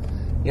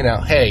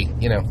 hey,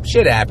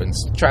 shit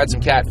happens. Tried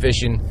some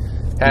catfishing,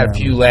 had a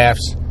few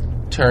laughs,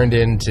 turned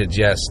into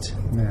just,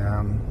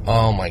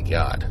 oh my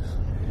God.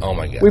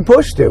 We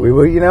pushed it.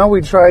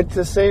 We tried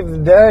to save the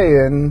day,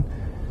 and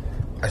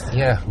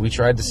we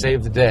tried to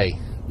save the day.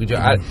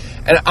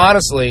 And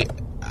honestly,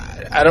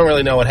 I don't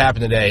really know what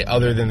happened today,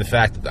 other than the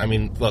fact that, I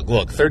mean,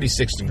 look,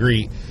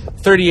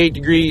 38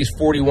 degrees,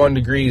 41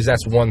 degrees,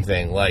 that's one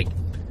thing, like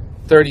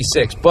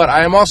 36. But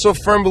I am also a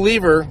firm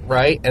believer,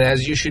 right, and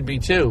as you should be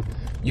too,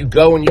 you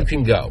go and you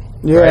can go.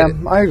 Yeah, right?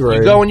 I agree.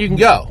 You go and you can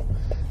go.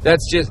 The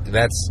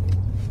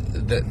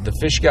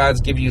fish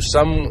gods give you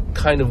some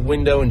kind of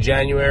window in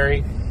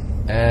January,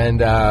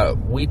 and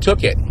we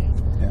took it.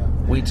 Yeah.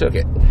 We took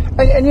it.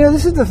 And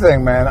this is the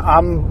thing, man.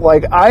 I'm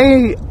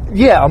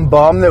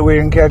bummed that we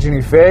didn't catch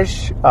any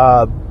fish,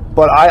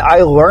 but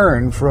I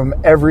learned from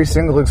every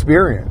single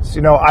experience.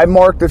 I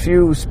marked a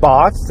few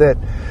spots that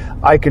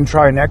I can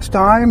try next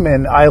time,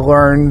 and I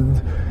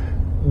learned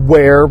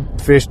where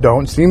fish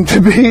don't seem to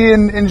be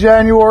in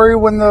January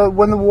when the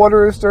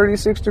water is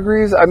 36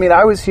 degrees. I mean,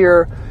 I was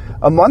here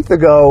a month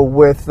ago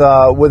with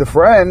a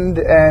friend,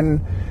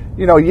 and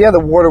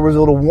the water was a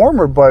little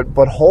warmer,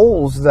 but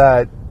holes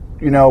that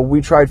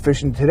we tried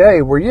fishing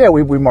today where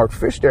we marked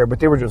fish there, but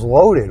they were just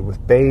loaded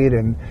with bait.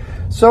 And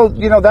so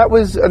that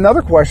was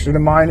another question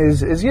of mine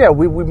is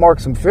we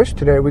marked some fish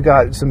today, we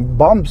got some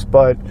bumps,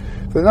 but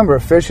for the number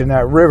of fish in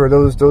that river,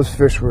 those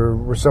fish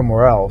were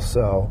somewhere else.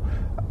 So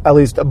at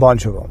least a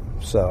bunch of them.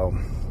 So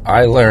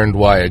I learned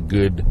why a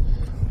good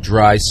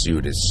dry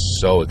suit is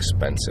so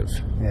expensive.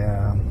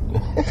 Yeah.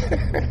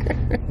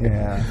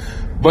 Yeah.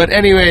 But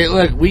anyway,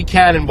 look, we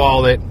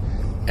cannonballed it,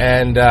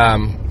 and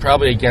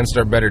probably against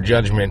our better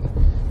judgment,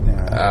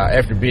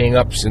 after being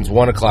up since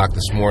 1 o'clock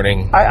this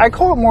morning. I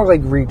call it more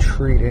like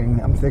retreating.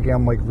 I'm thinking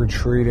I'm like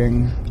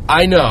retreating.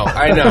 I know.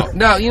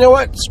 Now, you know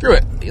what? Screw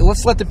it.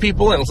 Let's let the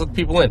people in.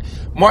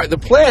 The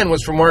plan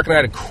was for Mark and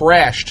I to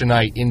crash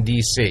tonight in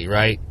D.C.,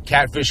 right?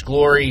 Catfish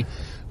Glory,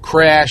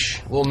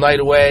 crash, little night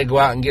away, go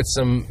out and get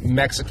some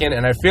Mexican.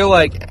 And I feel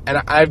like,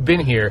 and I've been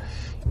here,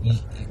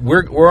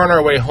 we're on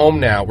our way home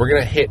now. We're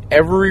going to hit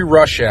every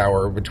rush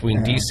hour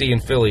between D.C.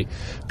 and Philly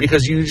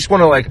because you just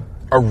want to, like,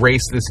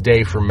 erase this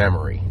day from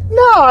memory.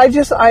 No, I want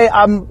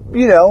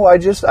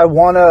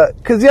to,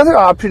 because the other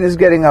option is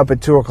getting up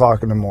at 2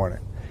 o'clock in the morning.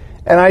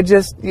 And I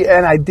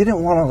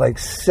didn't want to, like,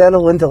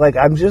 settle into, like,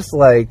 I'm just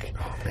like,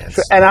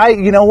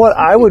 and you know what?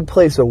 I would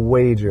place a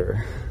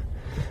wager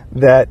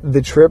that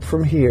the trip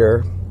from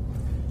here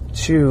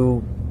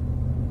to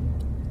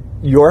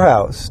your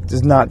house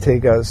does not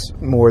take us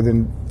more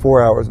than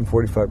 4 hours and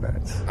 45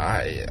 minutes.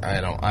 I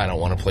don't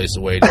want to place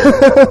a wager.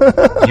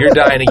 You're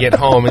dying to get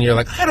home, and you're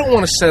like, I don't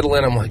want to settle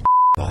in. I'm like,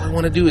 all I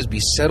want to do is be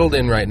settled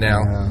in right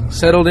now. Yeah.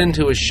 Settled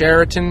into a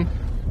Sheraton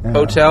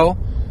hotel,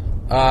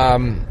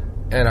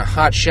 and a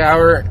hot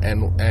shower,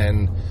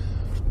 and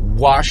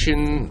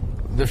washing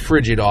the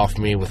frigid off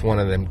me with one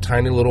of them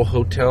tiny little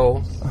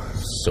hotel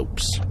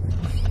soaps.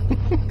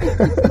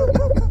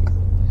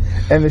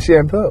 And the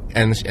shampoo.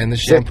 And the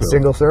shampoo.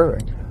 Single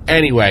serving.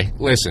 Anyway,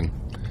 listen.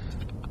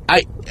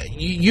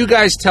 You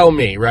guys tell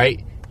me,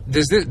 right?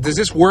 Does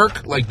this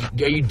work? Like,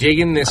 are you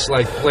digging this,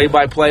 like,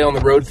 play-by-play on the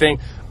road thing?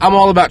 I'm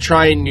all about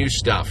trying new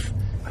stuff.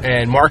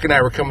 And Mark and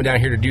I were coming down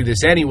here to do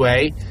this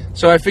anyway,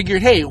 so I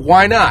figured, hey,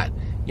 why not?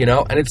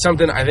 And it's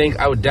something I think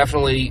I would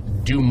definitely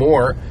do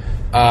more.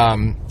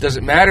 Does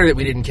it matter that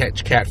we didn't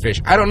catch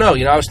catfish? I don't know.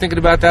 I was thinking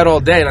about that all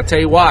day, and I'll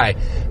tell you why.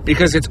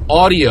 Because it's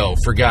audio,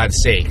 for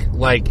God's sake.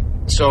 Like,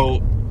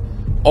 so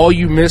all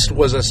you missed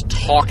was us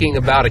talking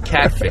about a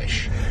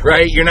catfish,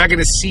 right? You're not going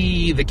to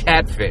see the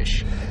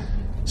catfish.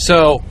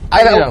 So,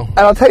 and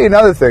I'll tell you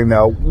another thing,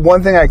 though.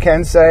 One thing I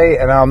can say,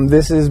 and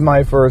this is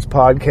my first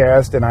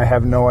podcast, and I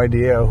have no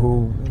idea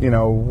who,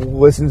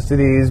 listens to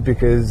these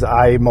because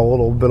I'm a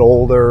little bit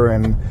older,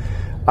 and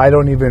I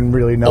don't even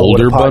really know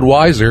older but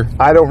wiser.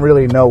 I don't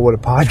really know what a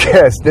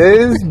podcast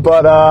is,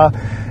 but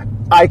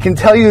I can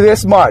tell you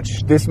this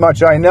much. This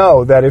much I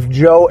know, that if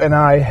Joe and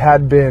I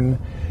had been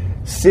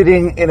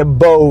sitting in a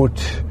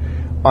boat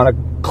on a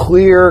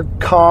clear,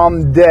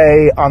 calm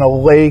day on a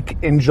lake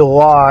in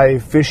July,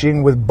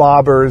 fishing with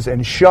bobbers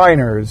and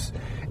shiners,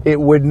 it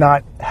would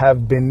not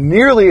have been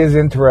nearly as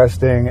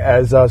interesting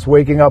as us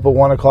waking up at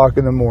 1 o'clock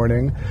in the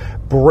morning,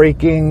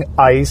 breaking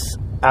ice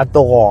at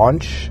the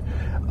launch,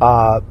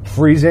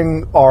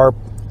 freezing our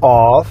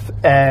off,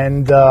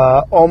 and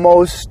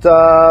almost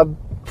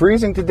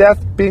freezing to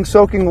death, being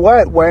soaking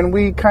wet when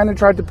we kind of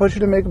tried to push it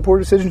to make a poor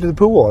decision to the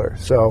pool water.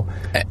 So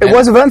it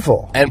was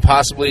eventful. And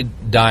possibly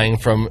dying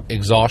from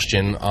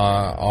exhaustion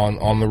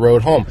on the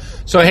road home.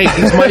 So, hey,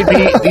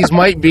 these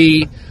might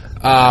be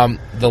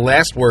the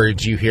last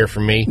words you hear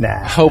from me.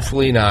 Nah.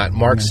 Hopefully not.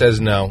 Mark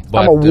says no.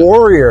 But, I'm a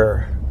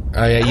warrior.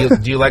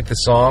 Do you like the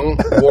song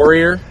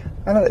Warrior?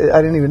 I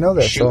didn't even know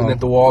that Shooting song. at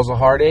the walls of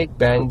heartache,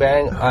 bang,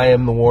 bang, I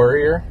am the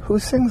warrior. Who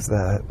sings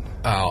that?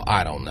 Oh,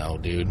 I don't know,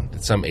 dude.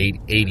 It's some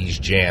 80s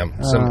jam.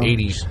 Some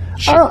 80s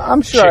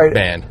chick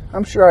band.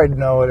 I'm sure I'd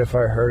know it if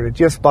I heard it.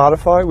 Do you have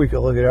Spotify? We could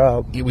look it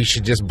up. We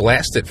should just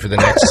blast it for the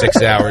next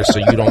 6 hours so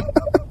you don't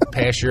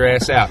pass your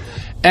ass out.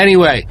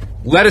 Anyway,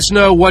 let us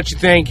know what you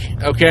think,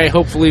 okay?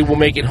 Hopefully we'll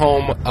make it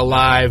home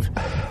alive.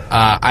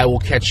 I will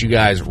catch you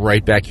guys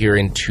right back here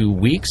in 2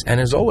 weeks.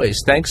 And as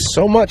always, thanks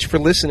so much for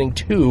listening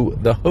to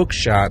the Hook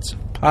Shots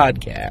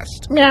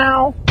podcast.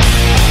 Meow.